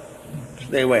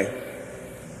 Stay away.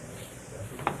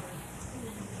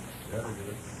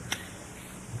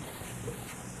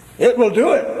 It will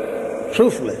do it,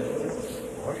 truthfully.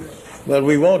 But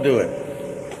we won't do it.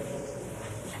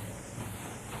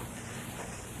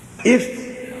 If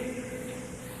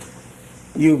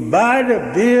you buy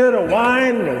the beer, the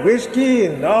wine, the whiskey,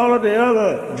 and all of the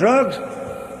other drugs,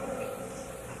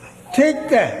 take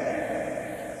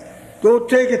that. Go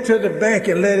take it to the bank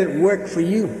and let it work for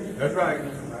you. That's right.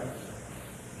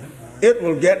 It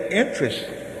will get interest.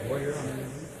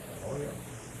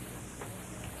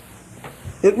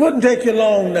 It wouldn't take you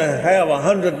long to have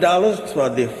 $100 for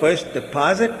the first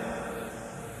deposit.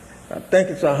 I think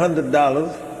it's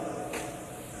 $100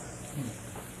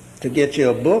 to get you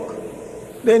a book.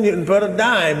 Then you can put a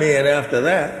dime in after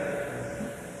that.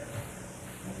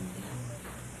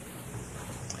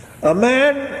 A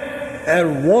man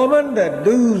and woman that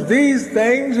do these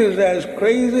things is as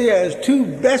crazy as two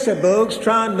Bessie-bugs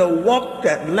trying to walk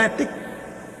the Atlantic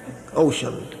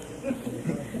Ocean.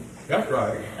 That's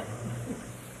right.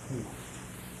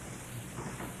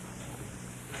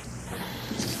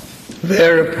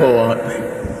 Very poor, aren't we?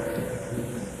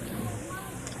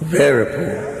 Very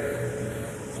poor.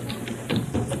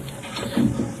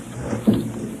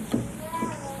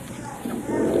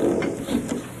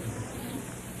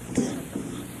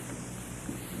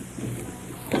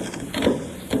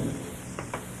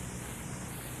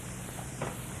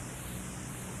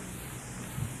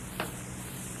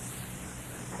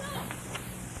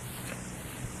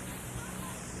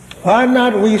 Why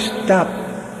not we stop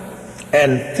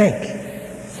and think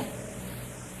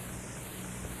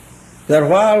that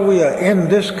while we are in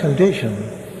this condition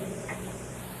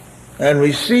and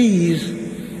we seize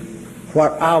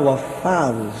what our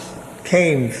fathers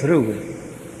came through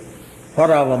with, what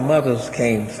our mothers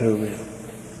came through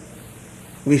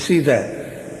with, we see that.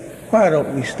 Why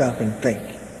don't we stop and think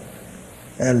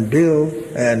and build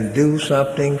and do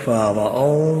something for our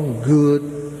own good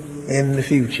in the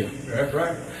future? That's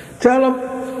right.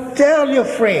 Tell your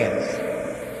friends.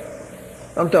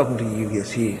 I'm talking to you,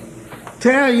 yes, here.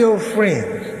 Tell your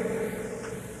friends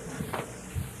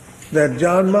that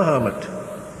John Muhammad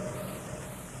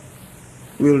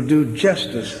will do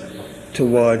justice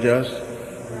towards us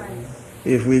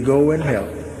if we go and help.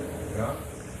 Yeah.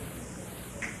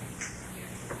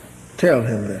 Tell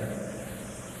him that.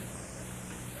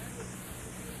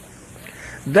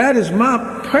 That is my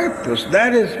purpose.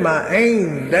 That is my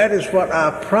aim. That is what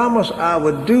I promised I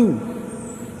would do.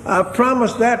 I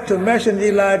promised that to Messenger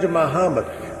Elijah Muhammad,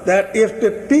 that if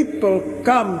the people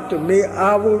come to me,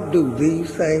 I will do these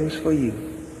things for you.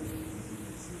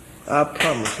 I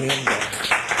promise him that.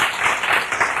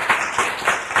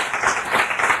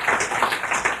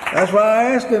 That's why I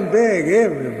ask and beg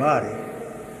everybody,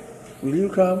 will you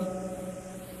come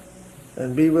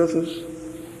and be with us?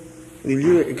 Will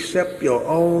you accept your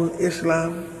own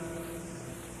Islam?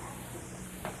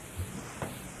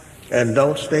 And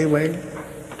don't stay away?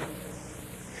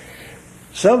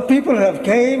 Some people have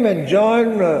came and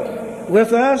joined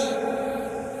with us,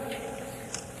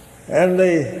 and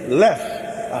they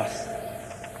left us.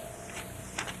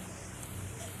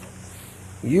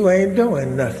 You ain't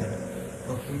doing nothing.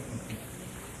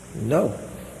 No.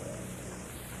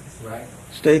 That's right.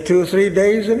 Stay 2 or 3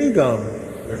 days and he gone.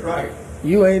 That's right.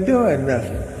 You ain't doing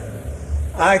nothing.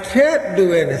 I can't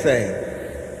do anything.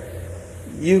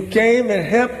 You came and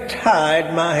helped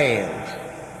tied my hands.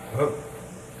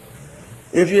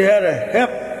 If you had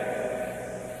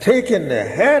helped taking the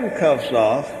handcuffs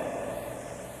off,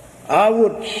 I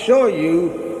would show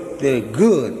you the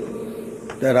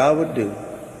good that I would do.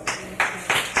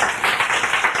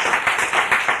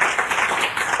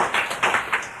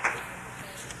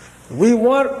 We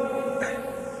want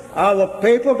our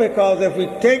paper because if we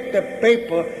take the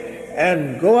paper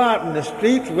and go out in the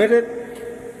streets with it,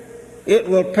 it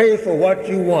will pay for what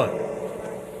you want.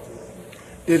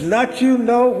 Did not you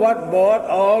know what bought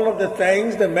all of the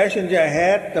things the messenger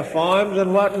had, the farms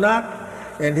and whatnot?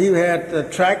 And he had the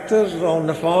tractors on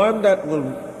the farm that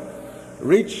will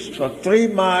reach for 3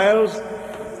 miles,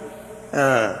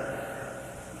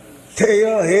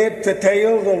 head to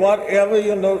tails or whatever,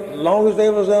 you know, as long as they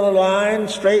was on a line,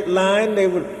 straight line, they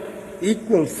would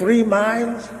equal 3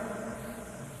 miles.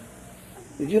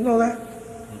 Did you know that?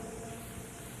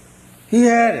 He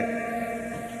had it.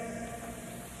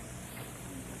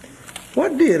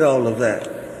 What did all of that?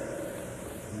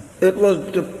 It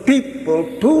was the people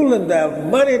pooling their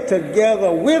money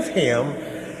together with him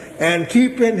and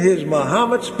keeping his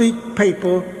Muhammad Speak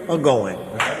paper a-going.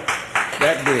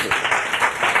 That did it.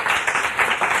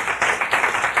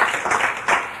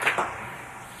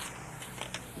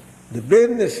 The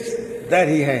business that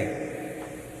he had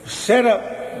was set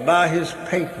up by his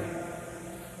paper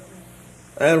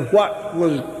and what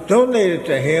was donated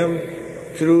to him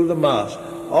through the mosque.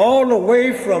 All the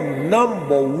way from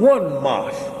number 1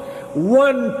 mosque,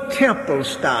 one temple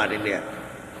started it.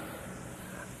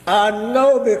 I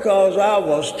know because I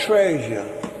was treasurer.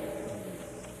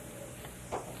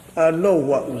 I know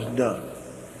what was done.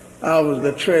 I was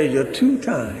the treasurer 2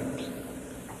 times.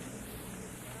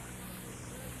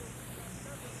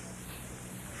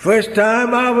 First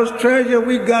time I was treasurer,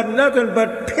 we got nothing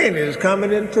but pennies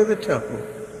coming into the temple.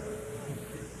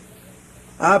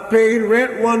 I paid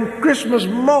rent one Christmas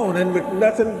morning with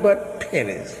nothing but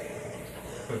pennies.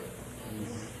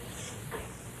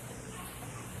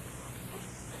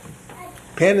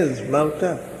 Pennies mount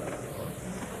up.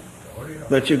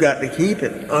 But you got to keep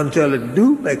it until it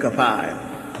do make a pile.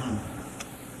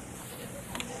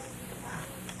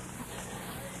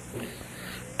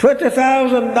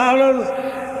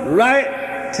 $20,000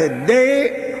 right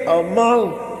today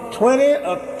among 20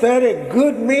 or 30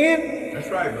 good men. That's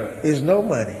right, brother. Is no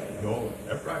money. No,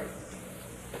 that's right.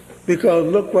 Because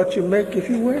look what you make if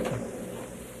you're working.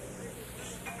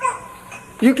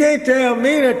 You can't tell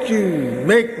me that you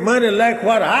make money like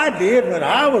what I did when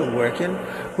I was working.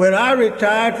 When I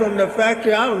retired from the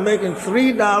factory, I was making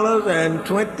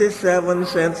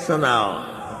 $3.27 an hour.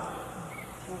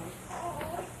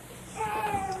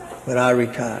 When I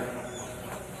retired.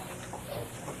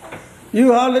 You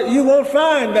won't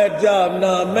find that job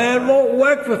now. A man won't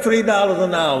work for $3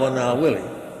 an hour now, will he?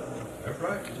 That's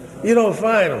right. You don't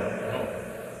find them.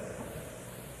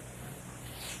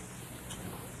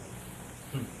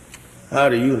 How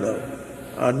do you know?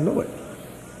 I know it.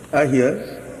 I hear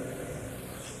it.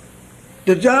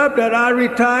 The job that I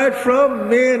retired from,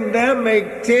 me and them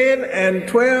make $10 and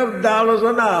 $12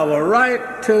 an hour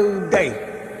right today.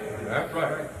 That's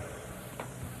right.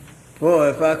 Boy,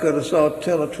 if I could have saw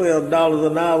 $10 or $12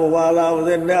 an hour while I was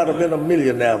in there, I'd have been a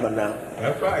millionaire by now.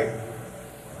 That's right.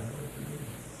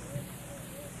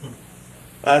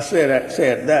 I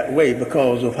said that way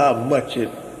because of how much it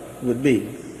would be.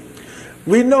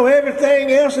 We know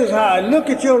everything else is high. Look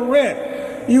at your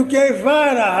rent. You can't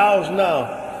find a house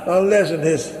now unless it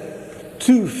is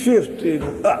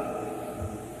 $250 up.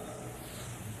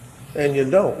 And you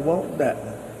don't want that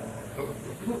one.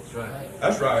 That's right.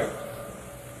 That's right.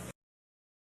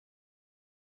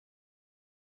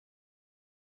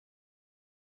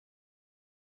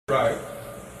 Right.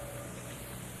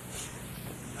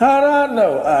 How do I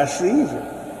know? I sees it.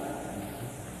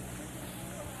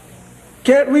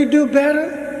 Can't we do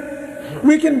better?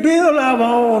 We can build our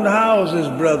own houses,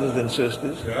 brothers and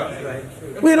sisters. Yeah.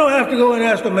 We don't have to go and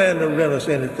ask a man to rent us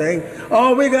anything.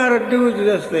 All we got to do is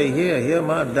just say, here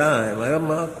my dime, here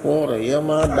my quarter, here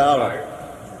my dollar. Right.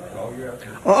 All you have to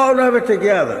do. All of it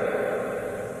together.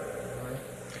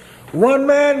 One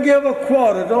man give a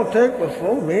quarter, don't take but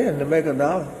 4 men to make a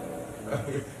dollar.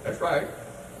 That's right.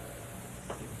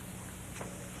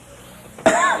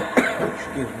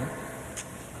 Excuse me.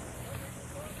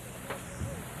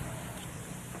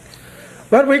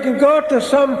 But we can go to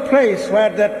some place where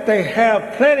that they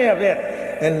have plenty of it,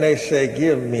 and they say,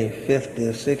 give me $50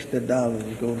 or $60.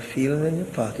 You go feeling in your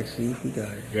pocket, see if you got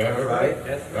it. Yeah, that's right.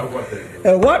 That's what they do.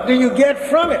 And what do you get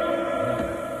from it?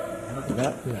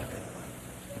 Not nothing.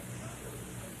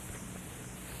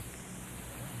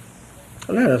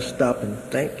 Let us stop and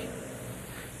think.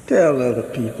 Tell other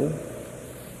people.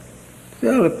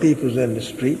 Tell the peoples in the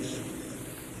streets.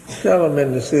 Tell them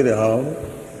in the city hall.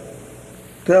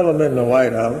 Tell them in the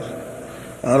White House.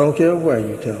 I don't care where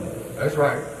you tell them. That's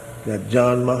right. That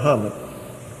John Muhammad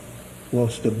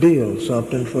wants to build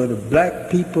something for the black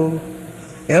people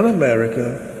in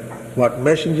America, what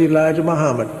Messenger Elijah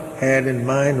Muhammad had in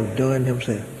mind of doing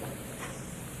himself.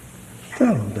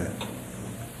 Tell them that.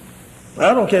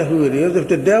 I don't care who it is. If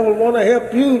the devil want to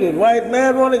help you, the white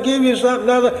man want to give you something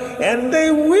other, and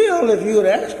they will if you would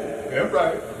ask them. That's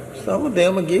right. Some of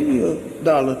them will give you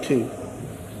 $1 or $2.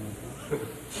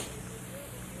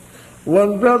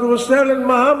 One brother was selling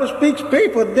Muhammad Speaks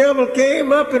paper. The devil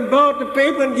came up and bought the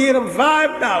paper and gave him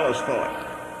 $5 for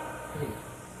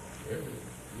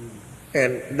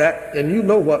it. And you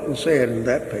know what was said in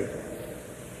that paper,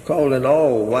 calling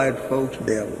all white folks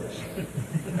devils.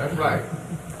 That's right.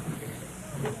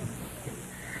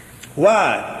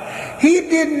 Why? He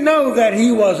didn't know that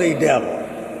he was a devil.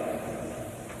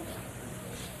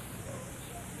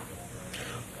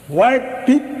 White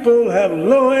people have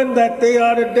learned that they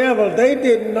are the devil. They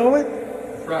didn't know it.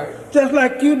 Right. Just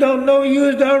like you don't know you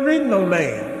is the original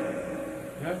man.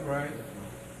 That's right.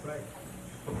 Right.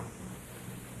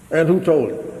 And who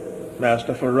told it?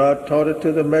 Master Farad taught it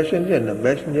to the messenger, and the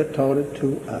messenger taught it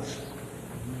to us.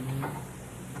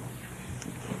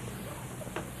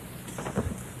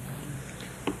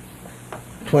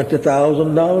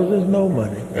 $20,000 is no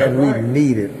money, and we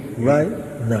need it right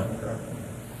now.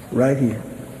 right here,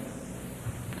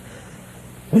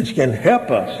 which can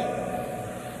help us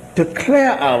to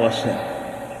clear ourselves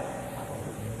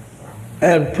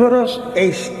and put us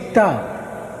a stop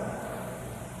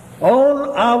on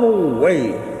our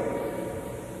way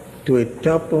to a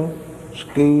temple,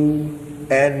 school,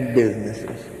 and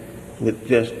businesses with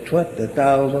just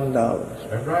 $20,000.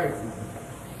 That's right.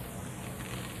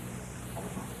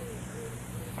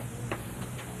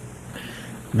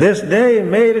 This day,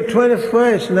 May the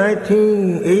 21st,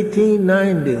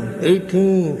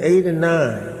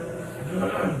 1889,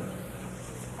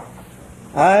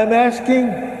 I am asking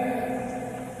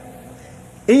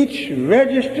each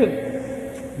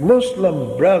registered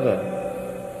Muslim brother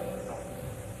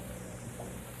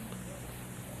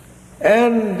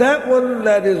and that one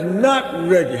that is not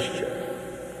registered,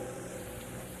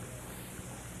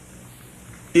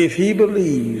 if he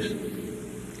believes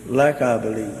like I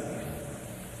believe,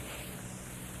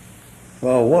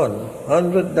 for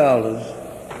 $100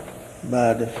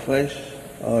 by the 1st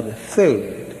or the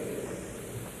 3rd.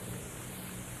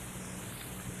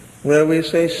 Well, we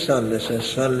say Sunday, since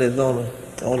Sunday's on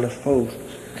the 4th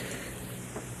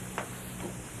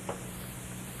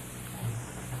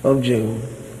of June,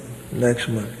 next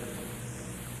month.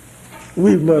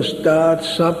 We must start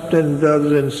something,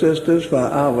 brothers and sisters, for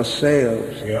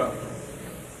ourselves. Yeah.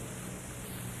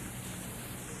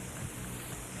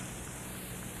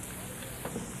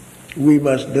 We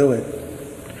must do it.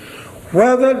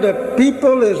 Whether the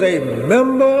people is a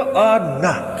member or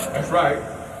not. That's right.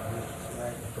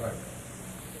 That's right.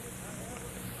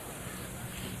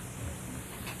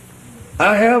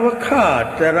 I have a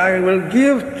card that I will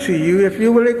give to you if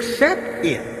you will accept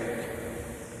it,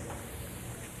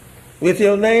 with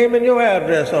your name and your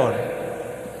address on it.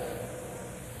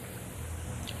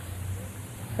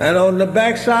 And on the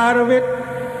back side of it,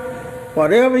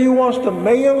 whatever you want to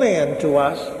mail in to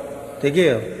us to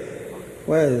give.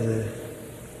 Where is it?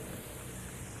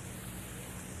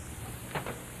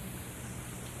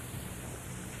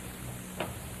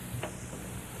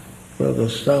 Brother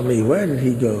Sami, where did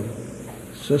he go?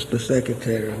 Sister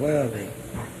Secretary, where are they?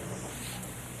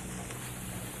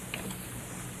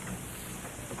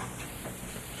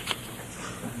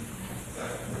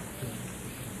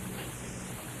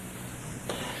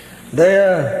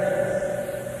 There,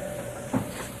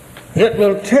 it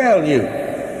will tell you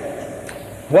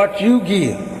what you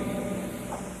give,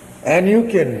 and you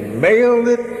can mail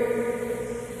it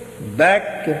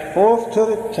back and forth to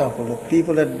the temple. The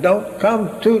people that don't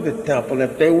come to the temple,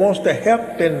 if they want to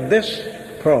help in this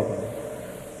program,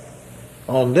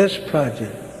 on this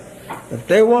project, if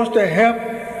they want to help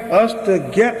us to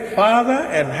get farther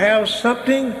and have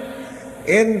something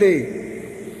in the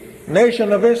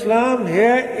Nation of Islam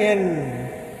here in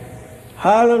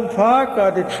Highland Park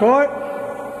or Detroit,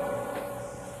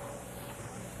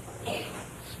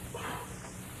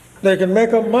 they can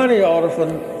make a money order for,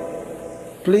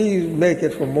 please make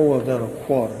it for more than a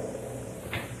quarter,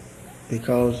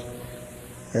 because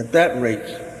at that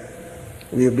rate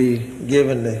we'll be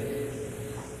giving the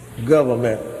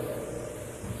government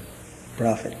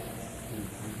profit.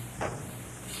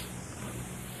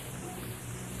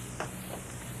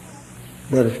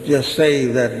 But if you just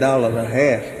save that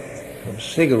 $1.50 from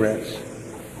cigarettes,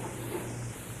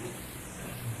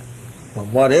 or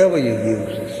whatever you use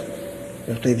it,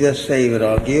 if they just save it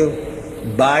or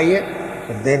buy it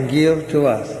and then give to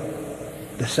us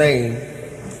the same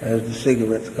as the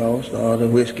cigarettes cost or the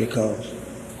whiskey cost,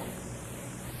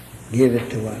 give it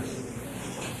to us.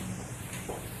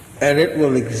 And it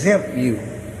will exempt you.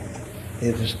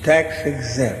 It is tax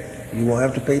exempt. You won't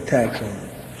have to pay tax on it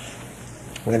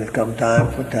when it comes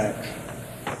time for tax.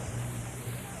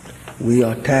 We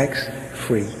are tax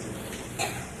free.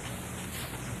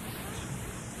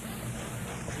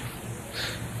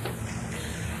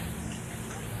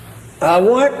 I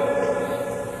want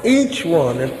each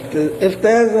one, if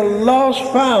there's a lost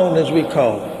found, as we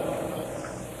call it,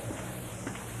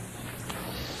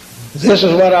 this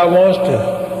is what I want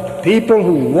to, people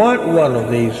who want one of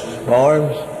these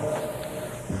forms,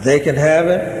 they can have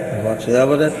it, and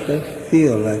whatever that they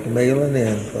feel like mailing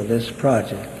in for this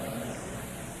project,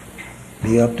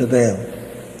 be up to them.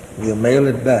 We'll mail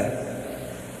it back.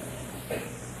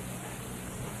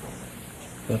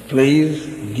 But please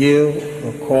give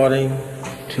according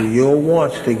to your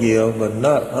wants to give, but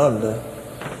not under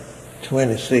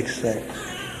 26 cents.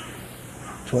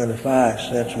 25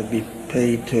 cents would be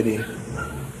paid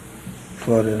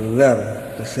for the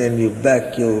letter to send you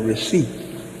back your receipt.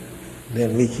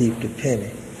 Then we keep the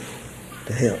penny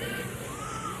to help.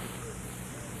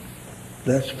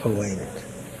 That's poetic.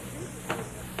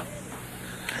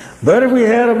 But if we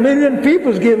had 1 million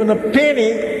people giving a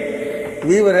penny,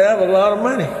 we would have a lot of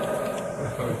money.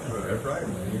 That's right.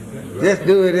 Just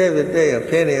do it every day, a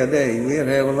penny a day, we'd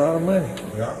have a lot of money.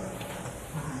 Yeah.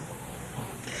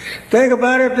 Think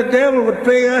about if the devil would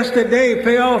pay us today,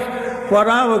 pay off what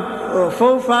our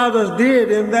forefathers did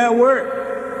in their work.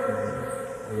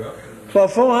 For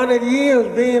 400 years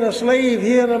being a slave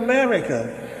here in America,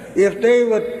 if they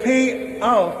would pay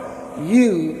off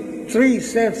you 3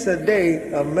 cents a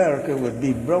day, America would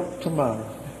be broke tomorrow.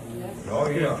 Oh,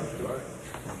 yeah. That's right.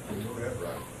 You know that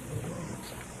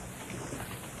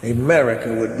right.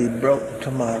 America would be broke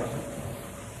tomorrow.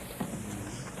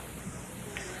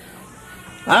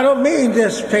 I don't mean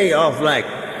just pay off like,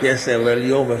 just say, well,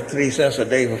 you owe me 3 cents a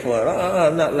day before.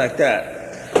 Not like that.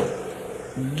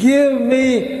 Give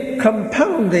me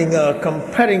compounding or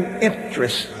compounding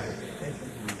interest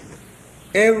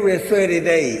every 30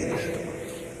 days.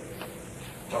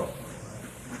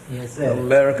 Yes, sir.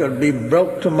 America would be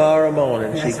broke tomorrow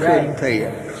morning. She That's couldn't right. pay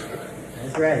it.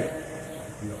 That's right.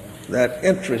 That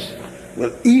interest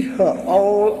will eat her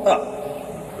all up.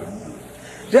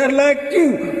 Just like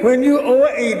you, when you owe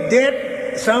a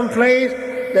debt someplace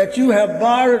that you have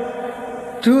borrowed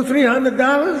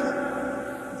 $200-300,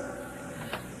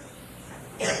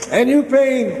 and you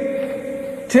paying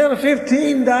 $10 or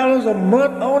 $15 a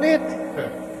month on it,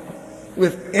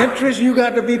 with interest you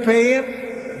got to be paying.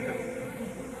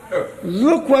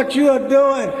 Look what you are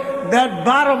doing. That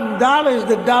bottom dollar is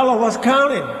the dollar was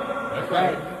counting. That's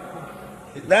right.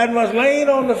 That was laying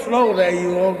on the floor there.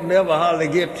 You won't never hardly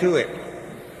get to it.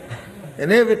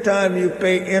 And every time you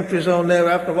pay interest on there,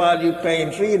 after a while you're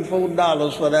paying $3 and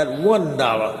 $4 for that $1.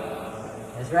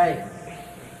 That's right.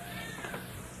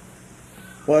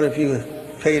 What if you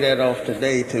pay that off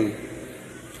today to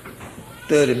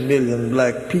 30 million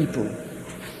black people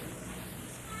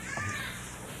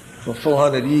for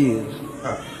 400 years,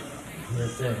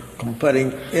 Yes, sir.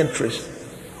 computing interest?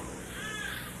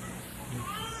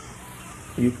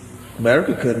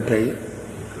 America couldn't pay it.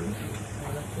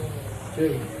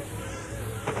 True.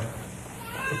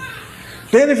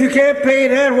 Then if you can't pay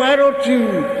that, why don't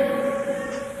you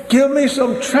give me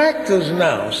some tractors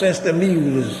now, since the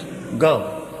mule is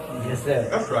gone? Yes, sir.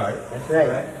 That's right. That's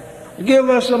right. Give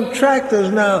us some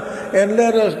tractors now and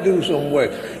let us do some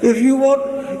work. If you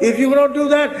don't do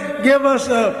that, give us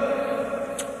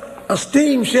a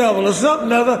steam shovel or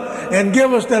something other, and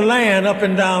give us the land up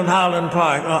and down Highland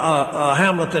Park,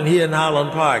 Hamilton here in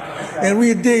Highland Park, and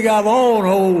we dig our own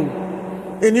hole,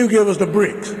 and you give us the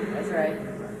bricks. That's right.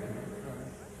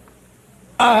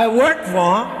 I work for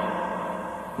them,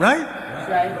 right? That's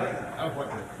right.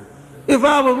 If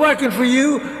I was working for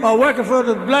you or working for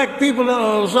the black people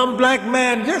or some black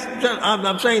man,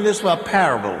 I'm saying this for a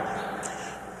parable.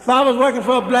 If I was working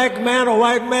for a black man or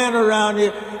white man around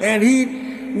here and he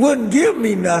wouldn't give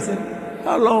me nothing,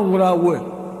 how long would I work?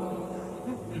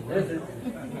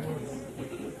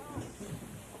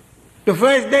 The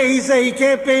first day he say he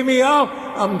can't pay me off,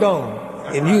 I'm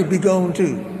gone. And you'd be gone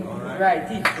too. That's right.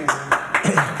 Teach me.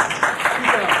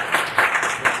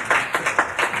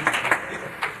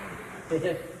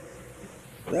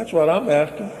 That's what I'm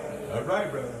after. That's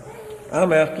right, brother.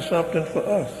 I'm after something for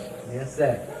us. Yes,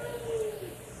 sir.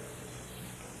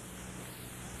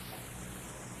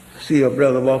 See a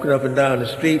brother walking up and down the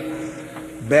street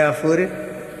barefooted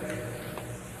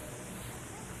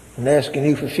and asking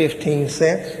you for 15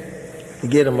 cents to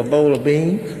get him a bowl of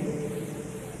beans.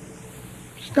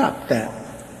 Stop that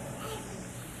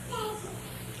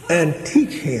and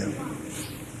teach him.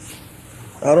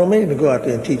 I don't mean to go out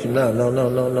there and teach him now.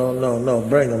 No.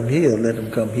 Bring him here. Let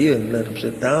him come here and let him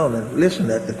sit down and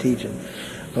listen at the teaching.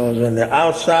 Because on the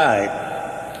outside,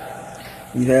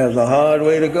 he has a hard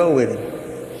way to go with him.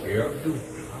 Yeah.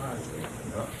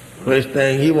 First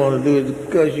thing he want to do is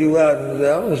cuss you out and say,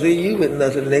 I don't see you with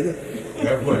nothing, nigga.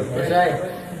 That's right. That's right.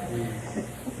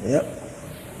 Yep.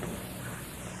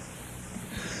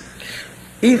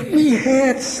 If we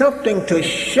had something to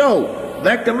show,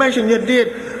 like the messenger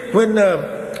did when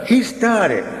he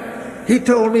started, he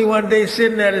told me one day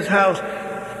sitting at his house,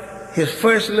 his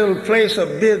first little place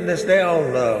of business there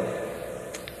on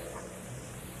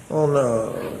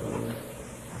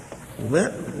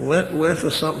Wentworth or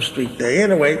something street there.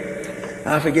 Anyway,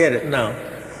 I forget it now.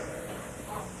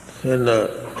 And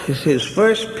his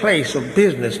first place of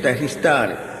business that he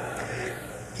started,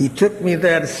 he took me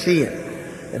there to see it.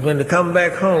 And when to come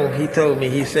back home, he told me,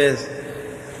 he says,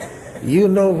 you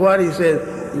know what? He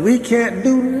said, we can't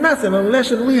do nothing unless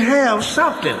we have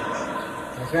something.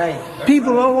 That's right.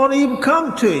 People don't want to even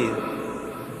come to you.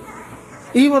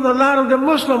 Even a lot of the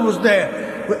Muslims was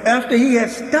there. But after he had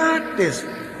started this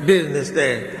business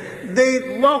there,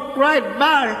 they walked right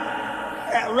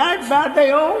by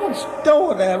their own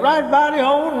store there, right by their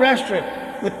own restaurant,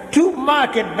 with 2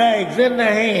 market bags in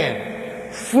their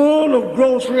hand, full of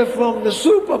grocery from the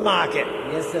supermarket.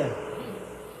 Yes, sir.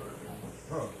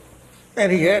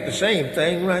 And he had the same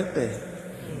thing right there.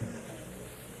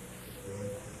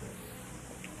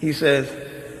 He says,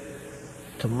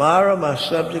 tomorrow my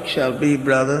subject shall be,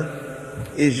 brother,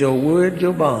 is your word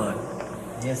your bond?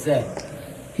 Yes, sir.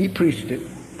 He preached it.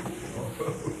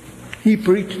 He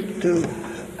preached it too.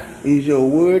 Is your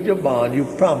word your bond? You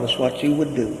promised what you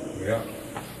would do. Yeah.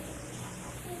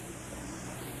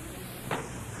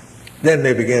 Then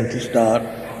they began to start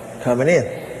coming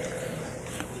in.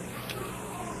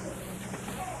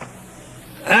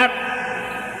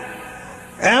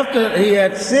 After he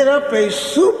had set up a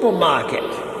supermarket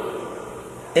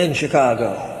in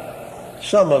Chicago,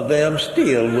 some of them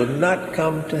still would not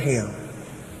come to him.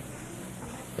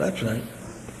 That's right.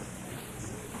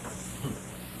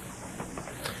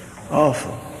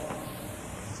 Awful.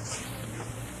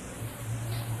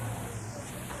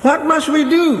 What must we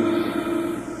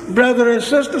do, brothers and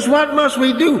sisters? What must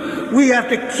we do? We have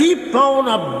to keep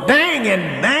on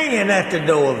banging at the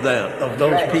door of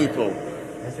those Right. people.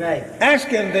 That's right.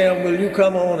 Asking them, will you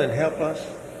come on and help us?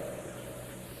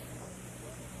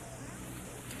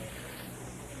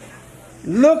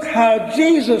 Look how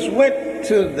Jesus went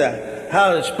to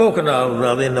how it's spoken of,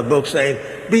 rather, in the book, saying,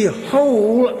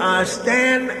 behold, I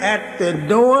stand at the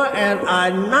door and I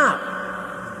knock.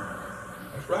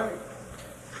 That's right.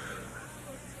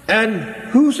 And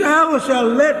whosoever shall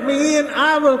let me in,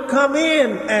 I will come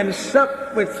in and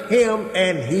sup with him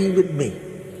and he with me.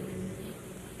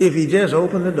 If he just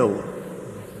opened the door.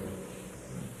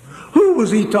 Who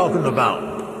was he talking about?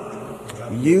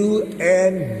 You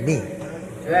and me.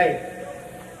 Right.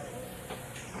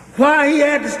 Why he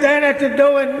had to stand at the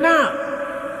door and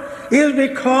knock is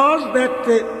because that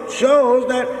it shows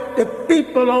that the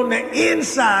people on the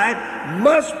inside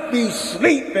must be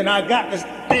asleep, and I got to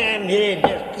stand here and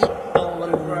just keep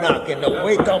on knocking to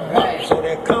wake them up so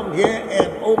they come here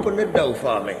and open the door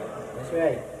for me. That's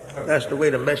right. That's the way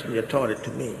the messenger taught it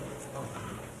to me.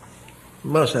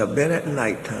 Must have been at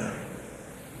nighttime.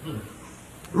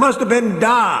 Must have been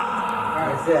dark.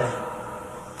 Yes, sir.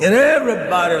 And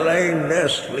everybody laying there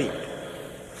asleep.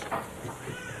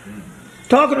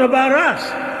 Talking about us.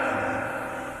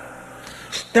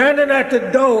 Standing at the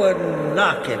door and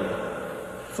knocking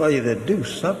for you to do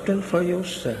something for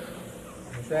yourself.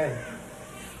 That's right.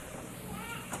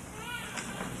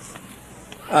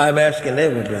 I'm asking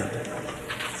every brother,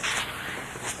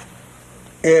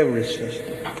 every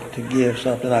sister to give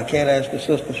something. I can't ask the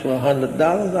sisters for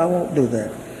 $100. I won't do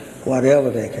that. Whatever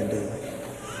they can do.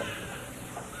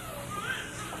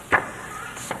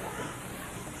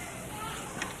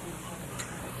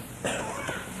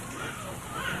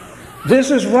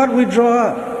 This is what we draw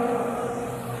up.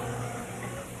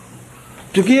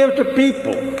 To give to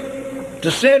people,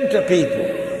 to send to people,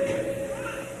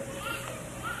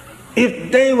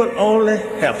 if they would only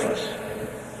help us.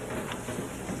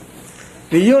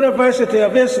 The University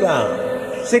of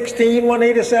Islam,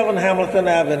 16187 Hamilton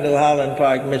Avenue, Highland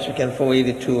Park, Michigan,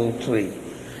 48203.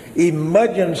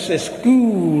 Emergency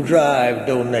school drive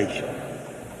donation.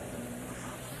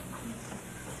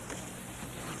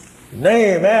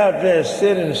 Name, address,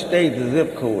 city and state, the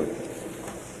zip code.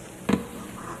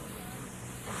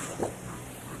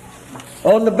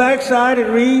 On the back side it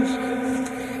reads,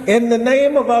 in the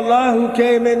name of Allah who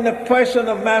came in the person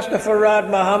of Master Farad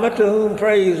Muhammad, to whom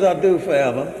praise are due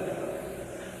forever,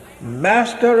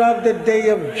 Master of the Day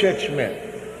of Judgment,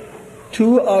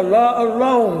 to Allah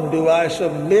alone do I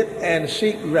submit and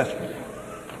seek refuge.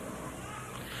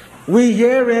 We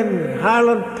here in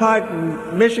Highland Park,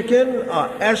 Michigan, are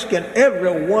asking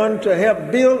everyone to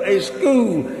help build a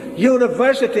school,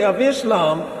 University of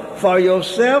Islam, for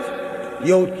yourself,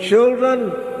 your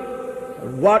children.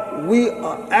 What we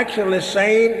are actually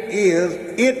saying is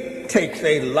it takes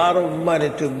a lot of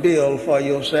money to build for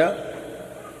yourself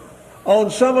on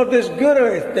some of this good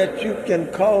earth that you can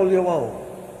call your own.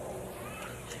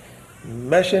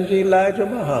 Messenger Elijah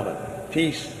Muhammad,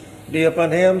 peace be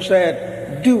upon him,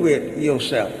 said, do it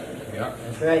yourself. Yeah.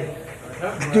 That's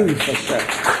right. Do it yourself.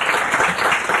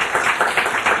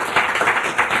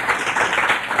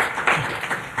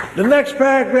 The next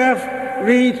paragraph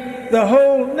reads, the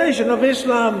whole nation of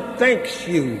Islam thanks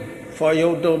you for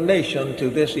your donation to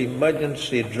this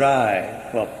emergency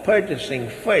drive for purchasing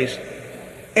first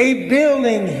a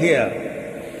building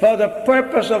here for the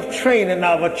purpose of training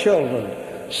our children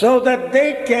so that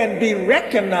they can be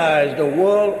recognized the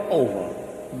world over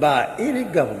by any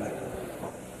government.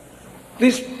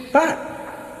 This spot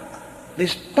The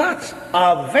spots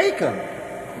are vacant.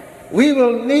 We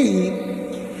will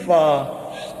need,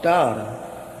 for starting,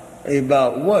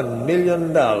 about $1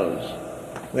 million.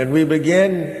 When we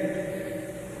begin,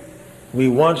 we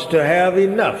want to have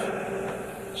enough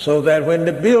so that when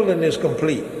the building is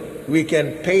complete, we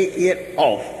can pay it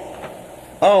off.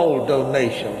 All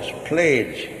donations,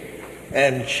 pledge,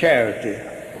 and charity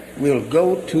will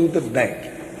go to the bank.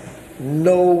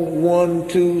 No 1,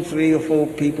 2, 3, or 4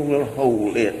 people will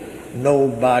hold it.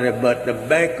 Nobody but the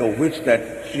bank, of which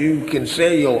that you can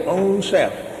say your own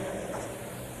self.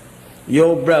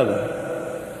 Your brother,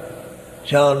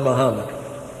 John Muhammad.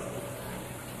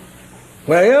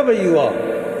 Wherever you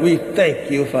are, we thank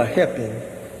you for helping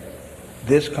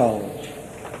this cause.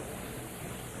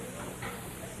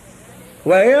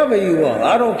 Wherever you are,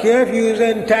 I don't care if you was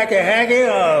in Tacky-Hacky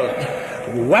or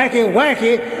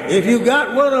Wacky, if you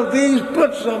got one of these,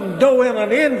 put some dough in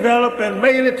an envelope and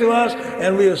mail it to us,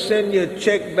 and we'll send you a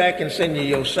check back and send you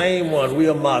your same one.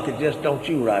 We'll mark it, just don't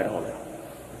you write on it.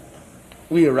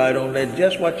 We'll write on there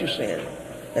just what you send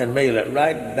and mail it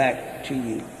right back to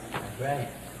you. Right.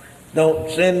 Don't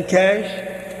send cash.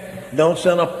 Don't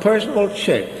send a personal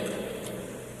check,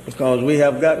 because we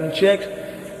have gotten checks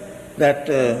that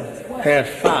had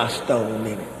Firestone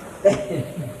in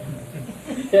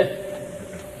it.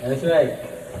 That's right.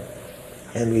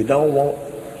 And we don't want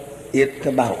it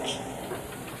to bounce.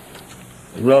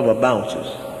 Rubber bounces.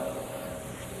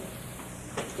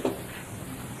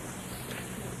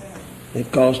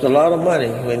 It costs a lot of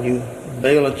money when you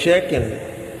mail a check and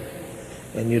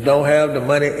you don't have the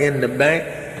money in the bank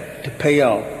to pay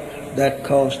off. That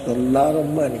costs a lot of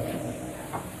money.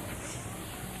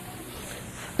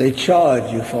 They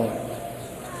charge you for it.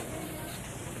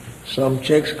 Some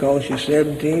checks cost you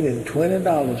 $17 and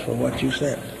 $20 for what you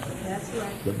sent. That's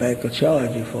right. The bank will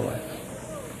charge you for it.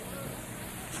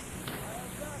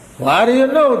 Why do you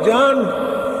know, John?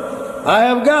 I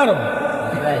have got them.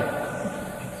 That's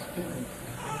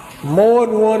right. More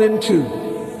than 1 and 2.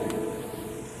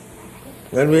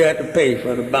 When we had to pay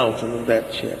for the bouncing of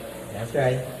that check. That's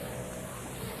right.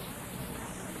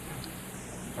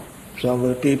 Some of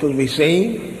the people we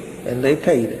seen, and they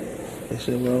paid it. They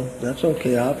said, well, that's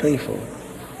okay, I'll pay for it.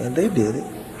 And they did it.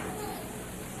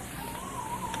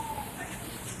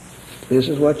 This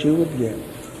is what you would get.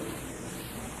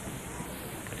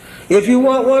 If you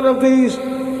want one of these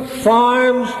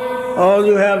farms, all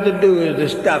you have to do is to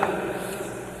stop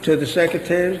to the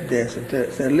secretary's desk and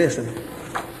say, listen,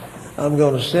 I'm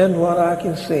going to send what I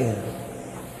can send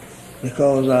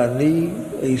because I need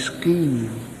a school.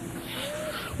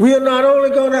 We are not only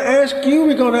going to ask you,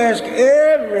 we're going to ask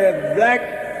every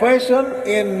black person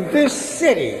in this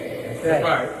city. That's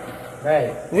right.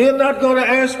 Right. We're not going to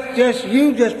ask just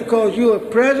you just because you are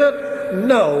present.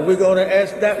 No, we're going to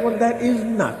ask that one that is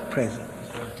not present.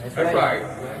 That's That's right.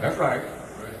 right. That's right.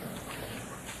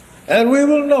 And we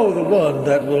will know the one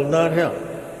that will not help.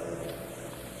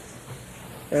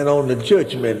 And on the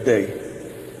judgment day,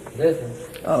 Listen.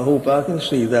 I hope I can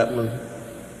see that one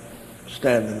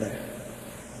standing there.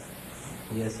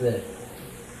 Yes, sir.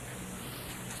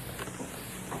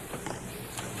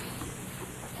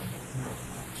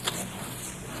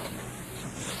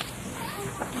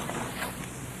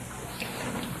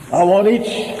 I want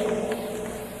each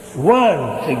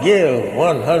one to give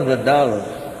 $100.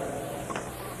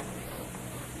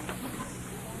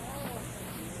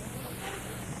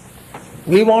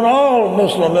 We want all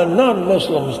Muslims and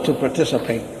non-Muslims to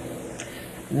participate.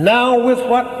 Now with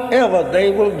whatever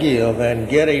they will give and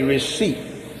get a receipt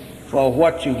for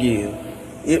what you give,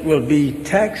 it will be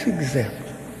tax exempt.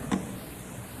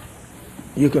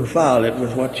 You can file it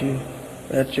with what you,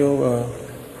 with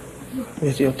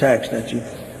your tax that you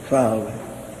file with.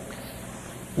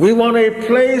 We want a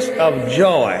place of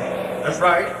joy That's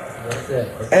right. Yes,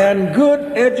 sir. and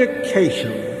good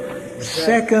education,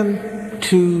 second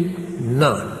to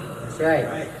none. That's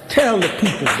right. Tell the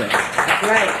people that. That's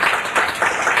right.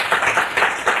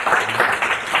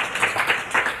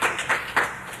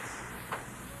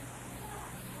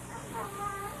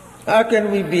 How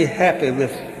can we be happy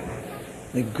with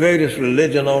the greatest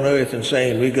religion on earth and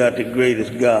saying we got the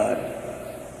greatest God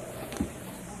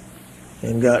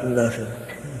and got nothing?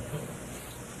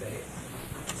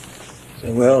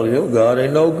 Say, well, your God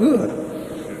ain't no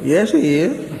good. Yes, he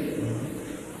is.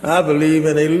 I believe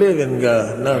in a living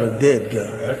God, not a dead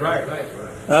God. That's right.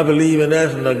 I believe in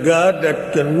asking a God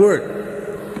that can work,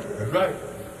 That's right.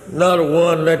 not a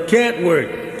one that can't work.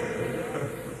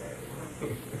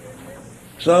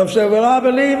 Some say, well, I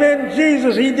believe in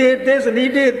Jesus. He did this and he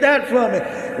did that for me.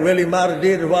 Well, he might have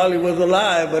did it while he was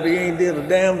alive, but he ain't did a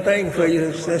damn thing for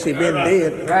you since he been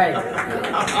dead. Right.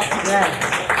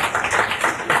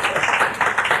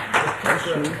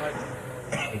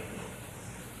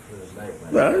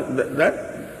 Well,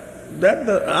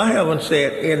 I haven't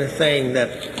said anything that,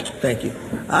 thank you,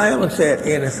 I haven't said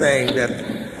anything that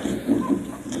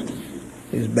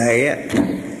is bad.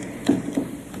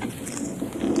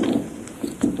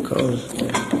 Because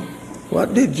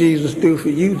what did Jesus do for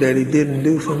you that he didn't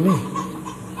do for me?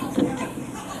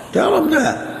 Tell them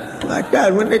that. Like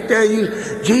that. When they tell you,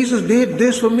 Jesus did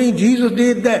this for me, Jesus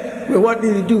did that. Well, what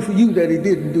did he do for you that he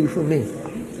didn't do for me?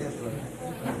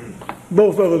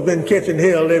 Both of us been catching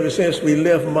hell ever since we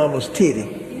left Mama's titty.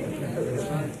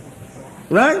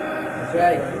 Right? That's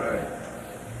right.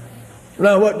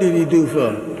 Now what did he do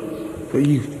for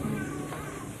you?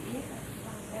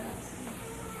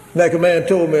 Like a man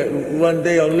told me one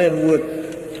day on Linwood,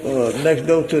 next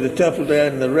door to the temple there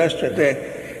in the restaurant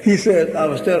there, he said, I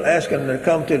was still asking him to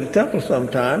come to the temple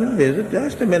sometime and visit.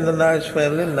 Asked him in a nice,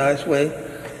 friendly, nice way.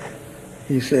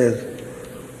 He says,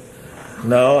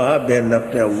 no, I've been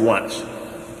up there once.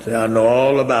 See, I know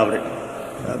all about it.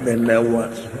 I've been there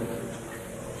once.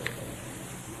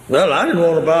 Well, I didn't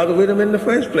want to bother with him in the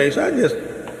first place.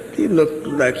 He looked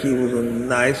like he was a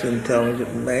nice,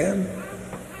 intelligent man.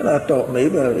 And I thought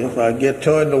maybe if I get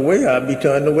turned away, I'd be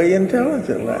turned away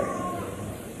intelligent like.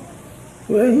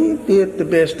 Well, he did the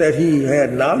best that he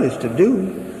had knowledge to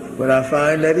do, but I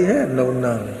find that he had no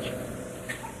knowledge.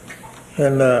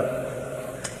 And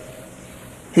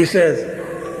he says,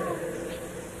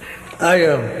 I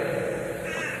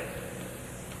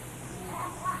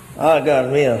got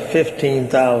me a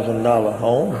 $15,000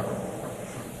 home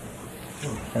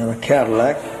and a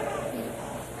Cadillac.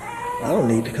 I don't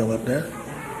need to come up there.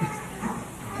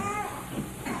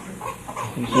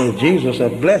 He said, Jesus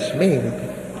had blessed me,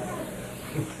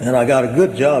 and I got a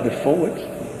good job at Ford's.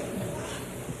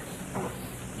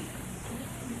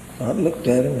 I looked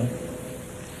at him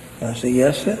and I said,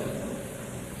 yes, sir.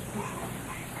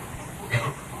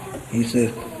 He said,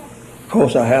 of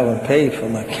course I haven't paid for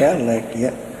my Cadillac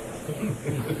yet.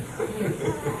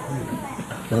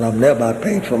 But I've never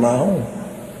paid for my home.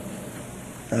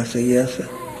 I said, yes, sir.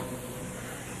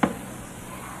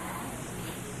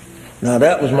 Now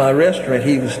that was my restaurant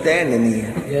he was standing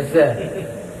in. Yes, sir.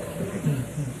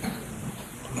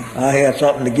 I had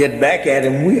something to get back at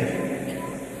him with.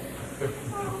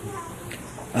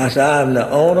 I said, I'm the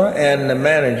owner and the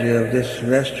manager of this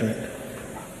restaurant.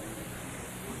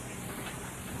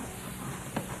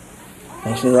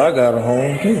 I said, I got a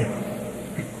home too.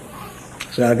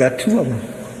 So I got two of them.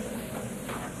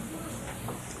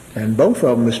 And both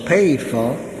of them is paid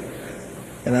for.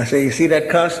 And I say, you see that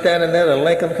car standing there, the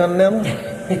Lincoln Continental?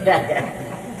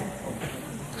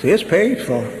 See, it's paid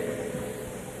for.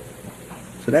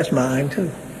 So that's mine too.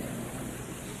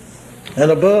 And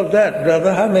above that,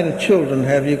 brother, how many children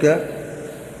have you got?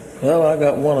 Well, I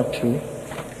got one or two.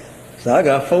 So I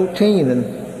got 14, and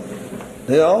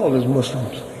they're all as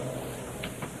Muslims.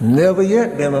 Never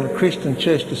yet been in a Christian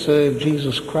church to serve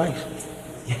Jesus Christ.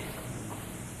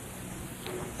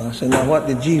 I said, now what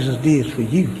did Jesus do for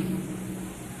you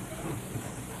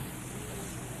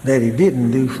that he didn't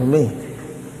do for me?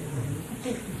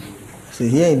 I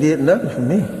said, he ain't did nothing for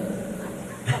me.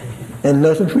 And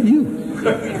nothing for you.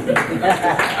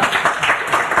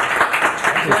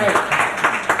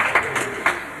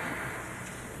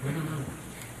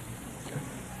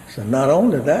 So not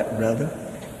only that, brother,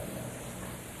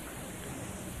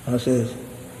 I says,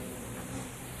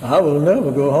 I will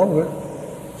never go hungry.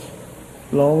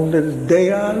 Long to this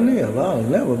day I live, I'll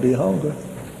never be hungry.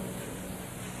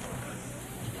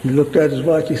 He looked at his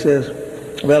watch, he says,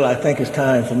 well, I think it's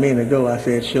time for me to go. I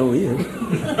said, sure is.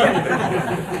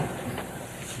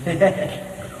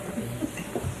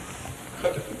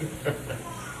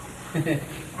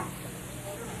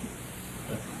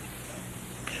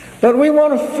 But we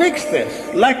want to fix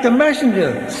this, like the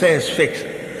messenger says fix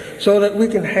it, so that we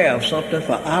can have something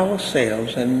for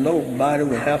ourselves and nobody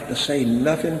will have to say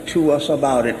nothing to us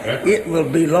about it. It will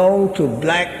belong to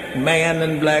black man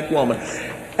and black woman.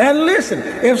 And listen,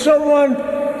 if someone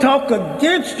talk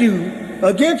against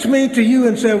me to you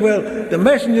and say, well, the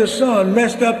messenger's son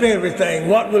messed up everything,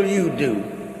 what will you do?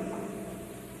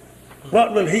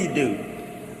 What will he do?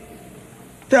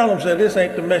 Tell him, say, this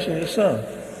ain't the messenger's son.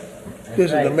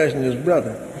 This is the messenger's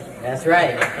brother. That's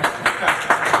right.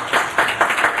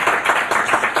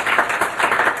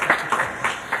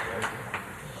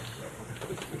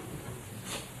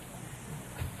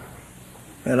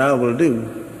 And I will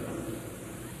do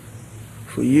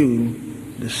for you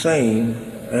the same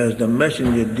as the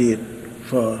messenger did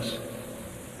for us.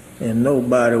 And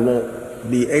nobody won't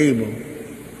be able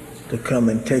to come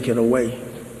and take it away.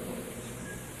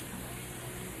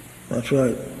 That's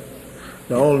right.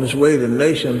 The only way the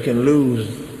nation can lose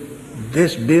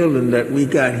this building that we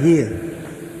got here,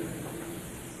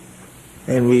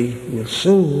 and we will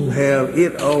soon have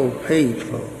it all paid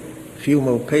for. A few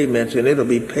more payments and it'll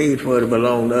be paid for. It'll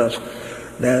belong to us.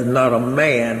 There's not a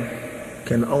man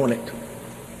can own it.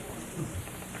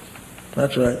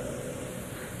 That's right.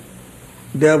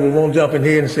 Devil won't jump in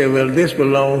here and say, well, this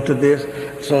belongs to this,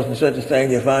 such and such a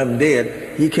thing. If I'm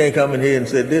dead, he can't come in here and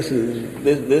say, this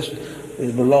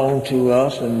is belong to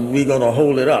us, and we're going to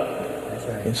hold it up. That's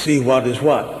right. And see what is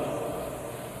what.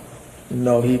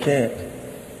 No, he can't.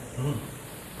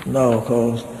 No,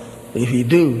 because if he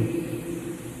do,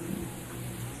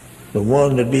 the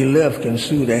one that be left can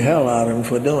sue the hell out of him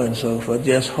for doing so, for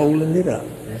just holding it up.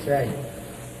 That's right.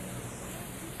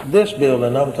 This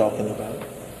building I'm talking about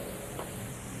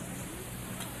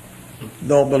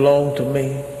don't belong to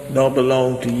me, don't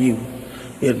belong to you.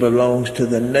 It belongs to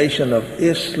the Nation of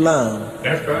Islam.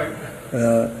 That's right.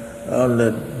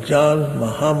 Under John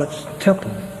Muhammad's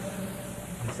temple.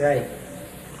 That's right.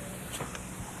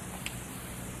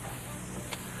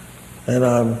 And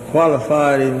I'm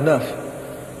qualified enough,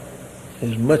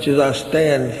 as much as I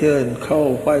stand here and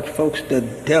call white folks the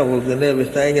devils and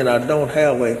everything, and I don't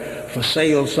have a for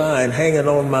sale sign hanging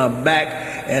on my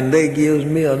back, and they gives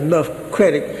me enough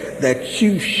credit that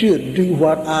you should do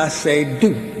what I say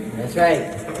do. That's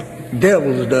right.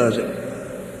 Devils does it.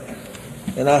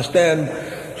 And I stand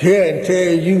here and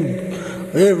tell you,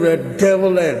 every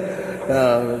devil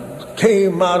that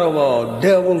came out of a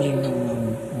devil's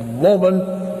woman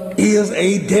is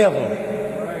a devil.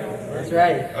 That's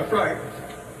right. That's right.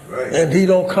 Right. And he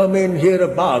don't come in here to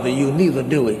bother you, neither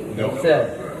do he. No. That's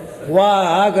it. Why?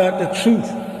 I got the truth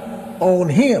on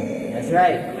him. That's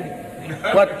right.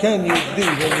 What can you do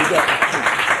when you got the truth?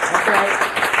 That's right.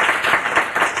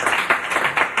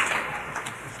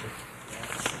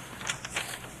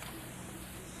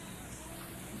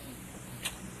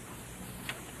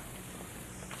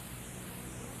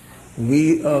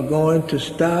 We are going to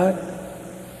start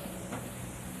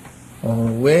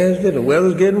on Wednesday. The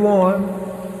weather's getting warm,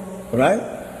 right?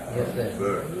 Yes, sir.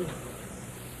 Sir.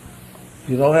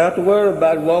 You don't have to worry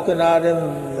about walking out in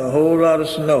a whole lot of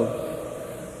snow.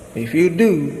 If you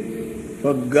do,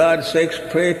 for God's sakes,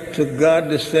 pray to God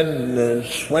to send the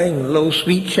swing low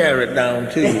sweet chariot down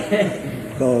to you,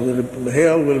 because the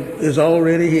hell is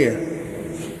already here.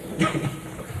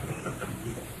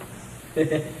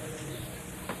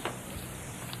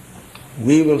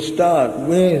 We will start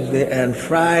Wednesday and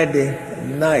Friday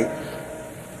night.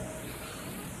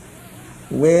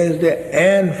 Wednesday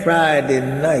and Friday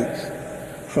nights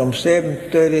from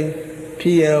 7:30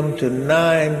 p.m. to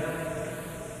 9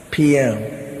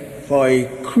 p.m. for a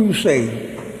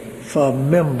crusade for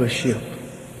membership.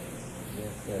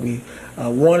 I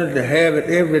wanted to have it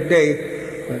every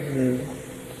day, but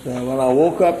when I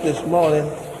woke up this morning,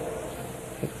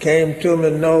 it came to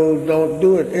me, no, don't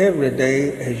do it every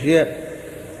day as yet.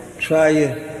 Try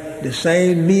the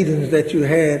same meetings that you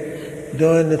had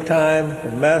during the time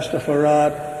of Master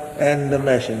Farad and the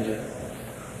messenger.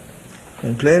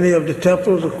 And plenty of the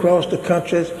temples across the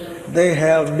countries, they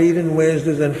have meeting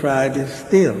Wednesdays and Fridays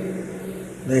still.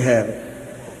 They have it.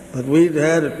 But we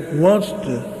had it once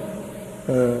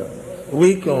a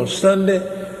week on Sunday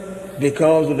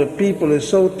because of the people is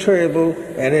so terrible,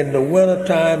 and in the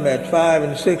wintertime at 5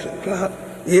 and 6 o'clock,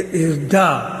 it is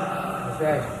dark. That's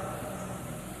right.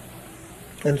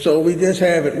 And so we just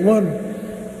have it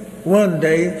one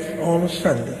day on a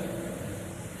Sunday.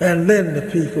 And then the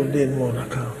people didn't want to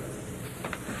come.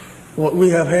 Well, we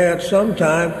have had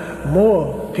sometime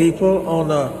more people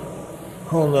on a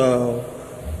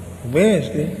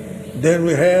Wednesday than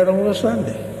we had on a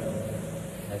Sunday.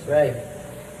 That's right.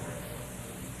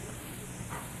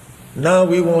 Now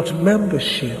we want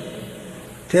membership.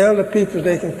 Tell the people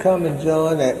they can come and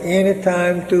join at any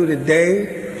time through the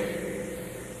day.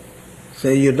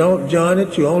 Say you don't join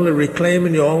it, you're only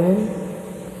reclaiming your own,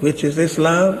 which is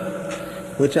Islam,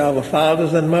 which our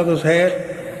fathers and mothers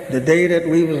had the day that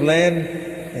we was landing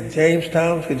in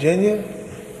Jamestown, Virginia.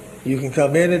 You can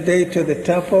come any day to the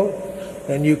temple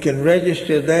and you can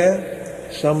register there.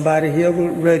 Somebody here will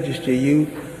register you,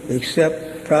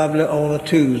 except probably on a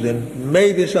Tuesday.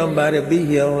 Maybe somebody will be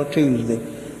here on a Tuesday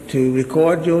to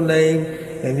record your name,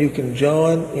 and you can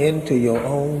join into your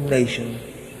own nation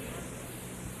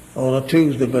on a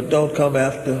Tuesday, but don't come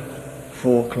after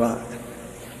 4 o'clock.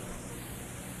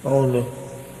 On the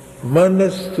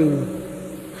Mondays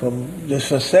from just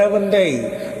for 7 days,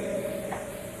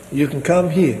 you can come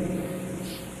here.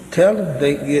 Tell them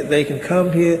they can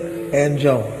come here and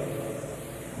join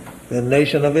the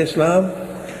Nation of Islam.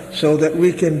 so that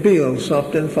we can build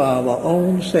something for our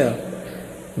own self.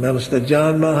 Minister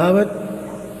John Muhammad,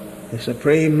 the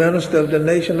Supreme Minister of the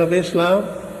Nation of Islam,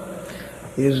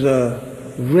 is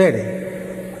ready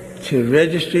to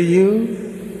register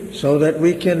you so that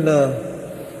we can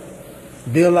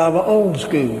build our own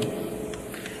school.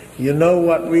 You know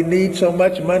what we need so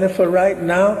much money for right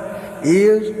now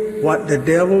is what the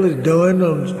devil is doing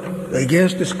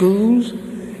against the schools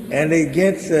and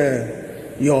against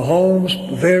your homes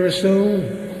very soon.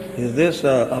 Is this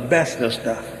asbestos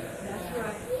stuff?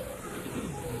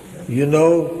 You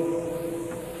know,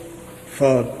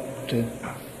 to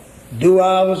do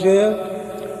ours here,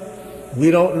 we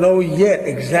don't know yet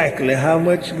exactly how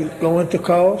much it's going to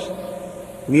cost.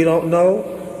 We don't know,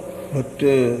 but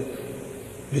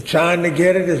we're trying to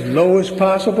get it as low as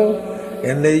possible,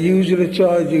 and they usually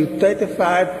charge you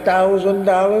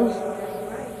 $35,000.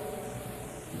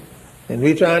 And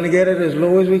we're trying to get it as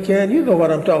low as we can. You know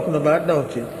what I'm talking about,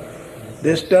 don't you?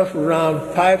 This stuff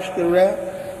around pipes to wrap,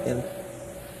 and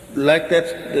like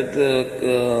that's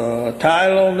the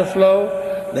tile on the floor.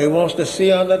 They wants to see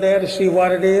under there to see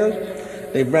what it is.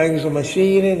 They brings a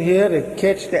machine in here to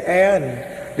catch the air,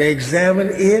 and they examine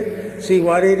it, see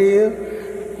what it is.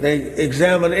 They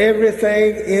examine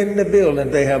everything in the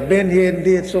building. They have been here and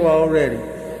did so already.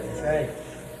 That's right.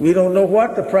 We don't know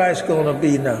what the price is going to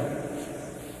be now.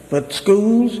 But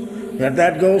schools,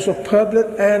 that goes for public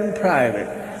and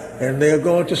private. And they're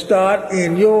going to start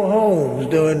in your homes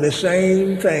doing the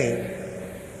same thing.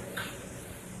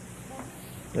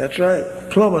 That's right.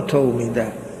 Plumber told me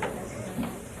that.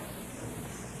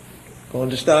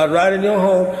 Going to start right in your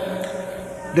home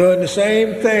doing the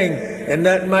same thing. And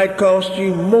that might cost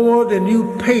you more than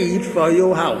you paid for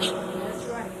your house. That's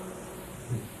right.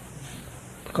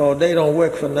 Because they don't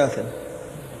work for nothing.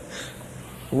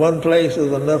 One place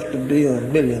is enough to be a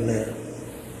millionaire.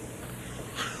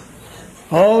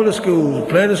 All the schools,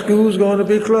 plenty of schools going to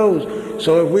be closed.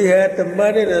 So if we had the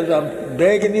money, as I'm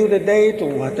begging you today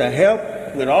to help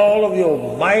with all of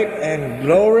your might and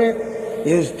glory,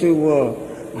 is to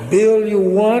build you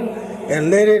one and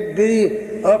let it be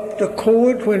up to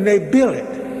code when they build it.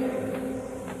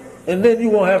 And then you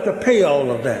won't have to pay all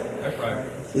of that. That's right.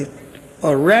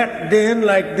 A rat den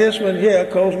like this one here,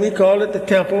 because we call it the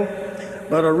temple,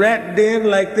 but a rat den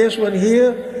like this one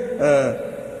here,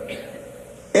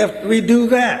 if we do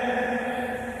that,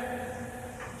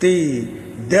 the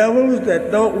devils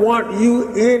that don't want you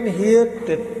in here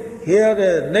to hear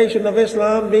the Nation of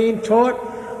Islam being taught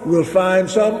will find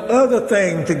some other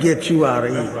thing to get you out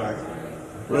of That's here. right.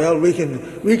 Well, we can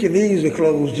easily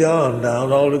close John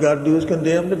down. All we got to do is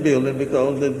condemn the building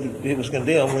because it was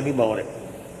condemned when he bought it.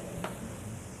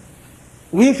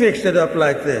 We fixed it up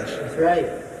like this. That's right.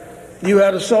 You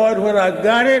had saw it when I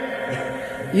got it,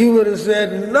 you would have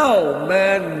said, no,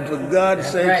 man, for God's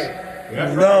That's sake, right.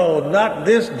 That's no, not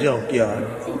this junkyard.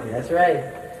 That's right.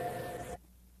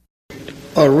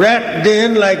 A rat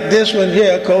den like this one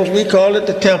here, because we call it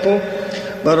the temple,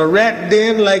 but a rat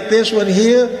den like this one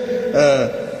here,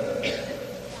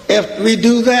 if we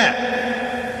do that,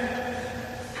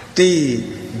 the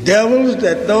devils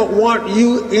that don't want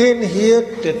you in here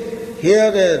to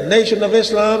hear the Nation of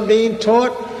Islam being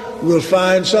taught will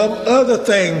find some other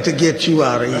thing to get you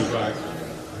out of That's here. right.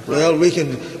 Well, we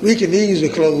can easily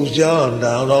close John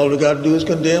down. All we got to do is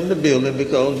condemn the building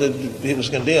because it was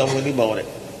condemned when he bought it.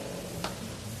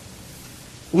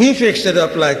 We fixed it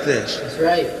up like this. That's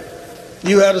right.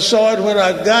 You had saw it when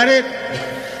I got it,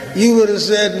 you would have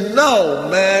said, no,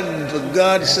 man, for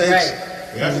God's That's sakes,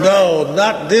 right. That's no,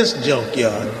 not this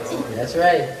junkyard. That's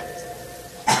right.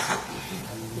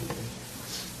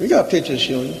 We got pictures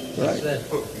showing you, That's right? it.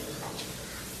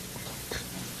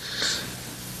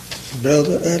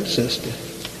 Brother and sister.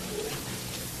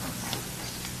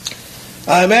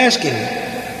 I'm asking you,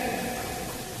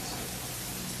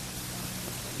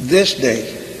 this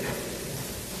day,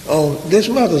 on this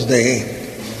Mother's Day, ain't it?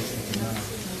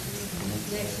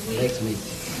 Next week.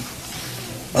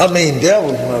 I mean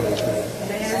Devil's Mother's Day.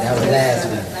 That was last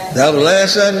week. That was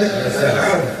last Sunday? Yes,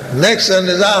 sir. Next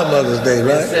Sunday is our Mother's Day, right?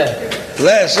 Yes, sir.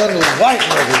 Last Sunday was White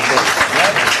Mother's Day,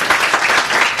 right?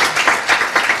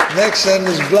 Next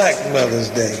Sunday is Black Mother's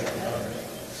Day.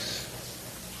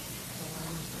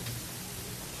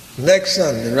 Next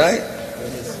Sunday, right?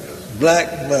 Black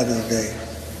Mother's Day.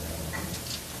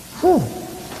 Whew.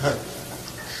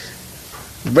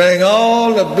 Bring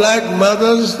all the black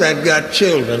mothers that got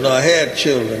children or had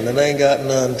children, and ain't got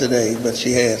none today, but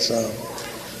she had some.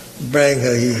 Bring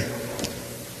her here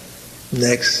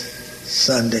next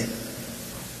Sunday.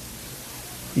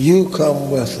 You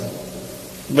come with her.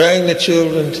 Bring the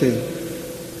children too.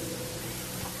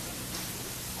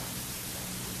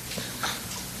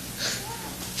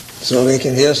 so they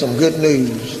can hear some good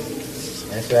news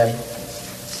That's right.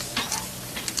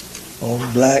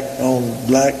 on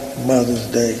Black Mother's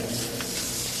Day.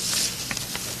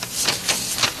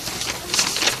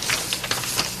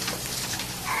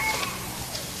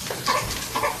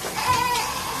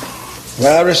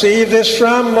 Where I received this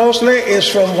from mostly is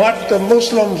from what the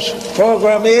Muslims'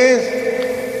 program is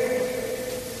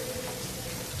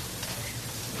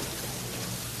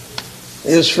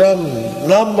from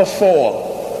number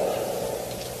 4.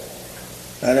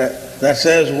 That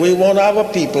says, we want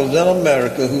our peoples in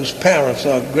America whose parents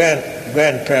or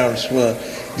grandparents were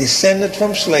descended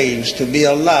from slaves to be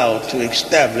allowed to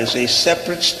establish a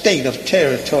separate state of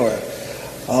territory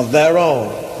of their own,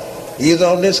 either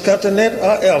on this continent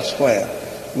or elsewhere.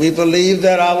 We believe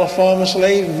that our former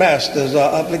slave masters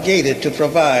are obligated to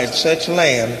provide such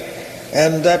land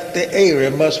and that the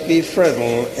area must be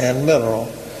fertile and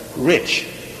mineral rich.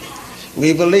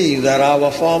 We believe that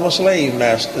our former slave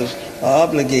masters are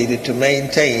obligated to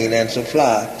maintain and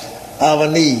supply our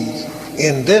needs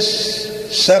in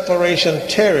this separation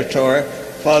territory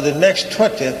for the next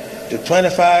 20 to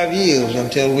 25 years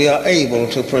until we are able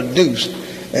to produce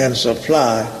and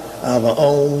supply our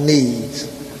own needs.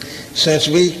 Since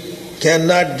we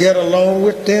cannot get along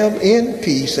with them in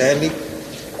peace and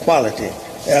equality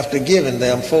after giving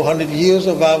them 400 years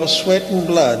of our sweat and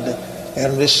blood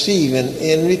and receiving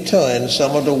in return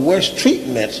some of the worst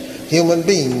treatments human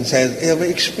beings have ever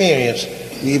experienced,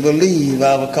 we believe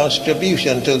our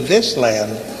contribution to this land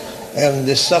and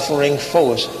the suffering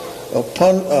forced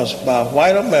upon us by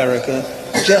white America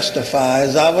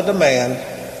justifies our demand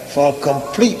for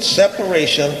complete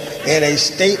separation in a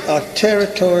state or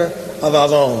territory of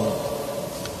our own.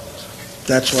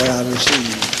 That's where I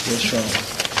received this from.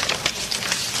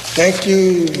 Thank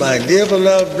you, my dear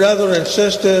beloved brother and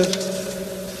sister,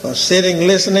 for sitting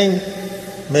listening.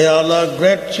 May Allah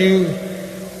grant you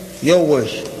your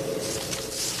wish.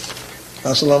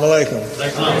 Assalamu alaikum.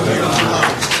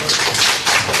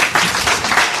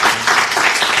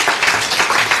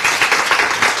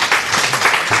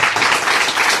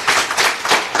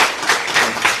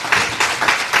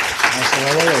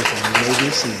 Assalamu alaikum. You may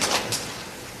be seated.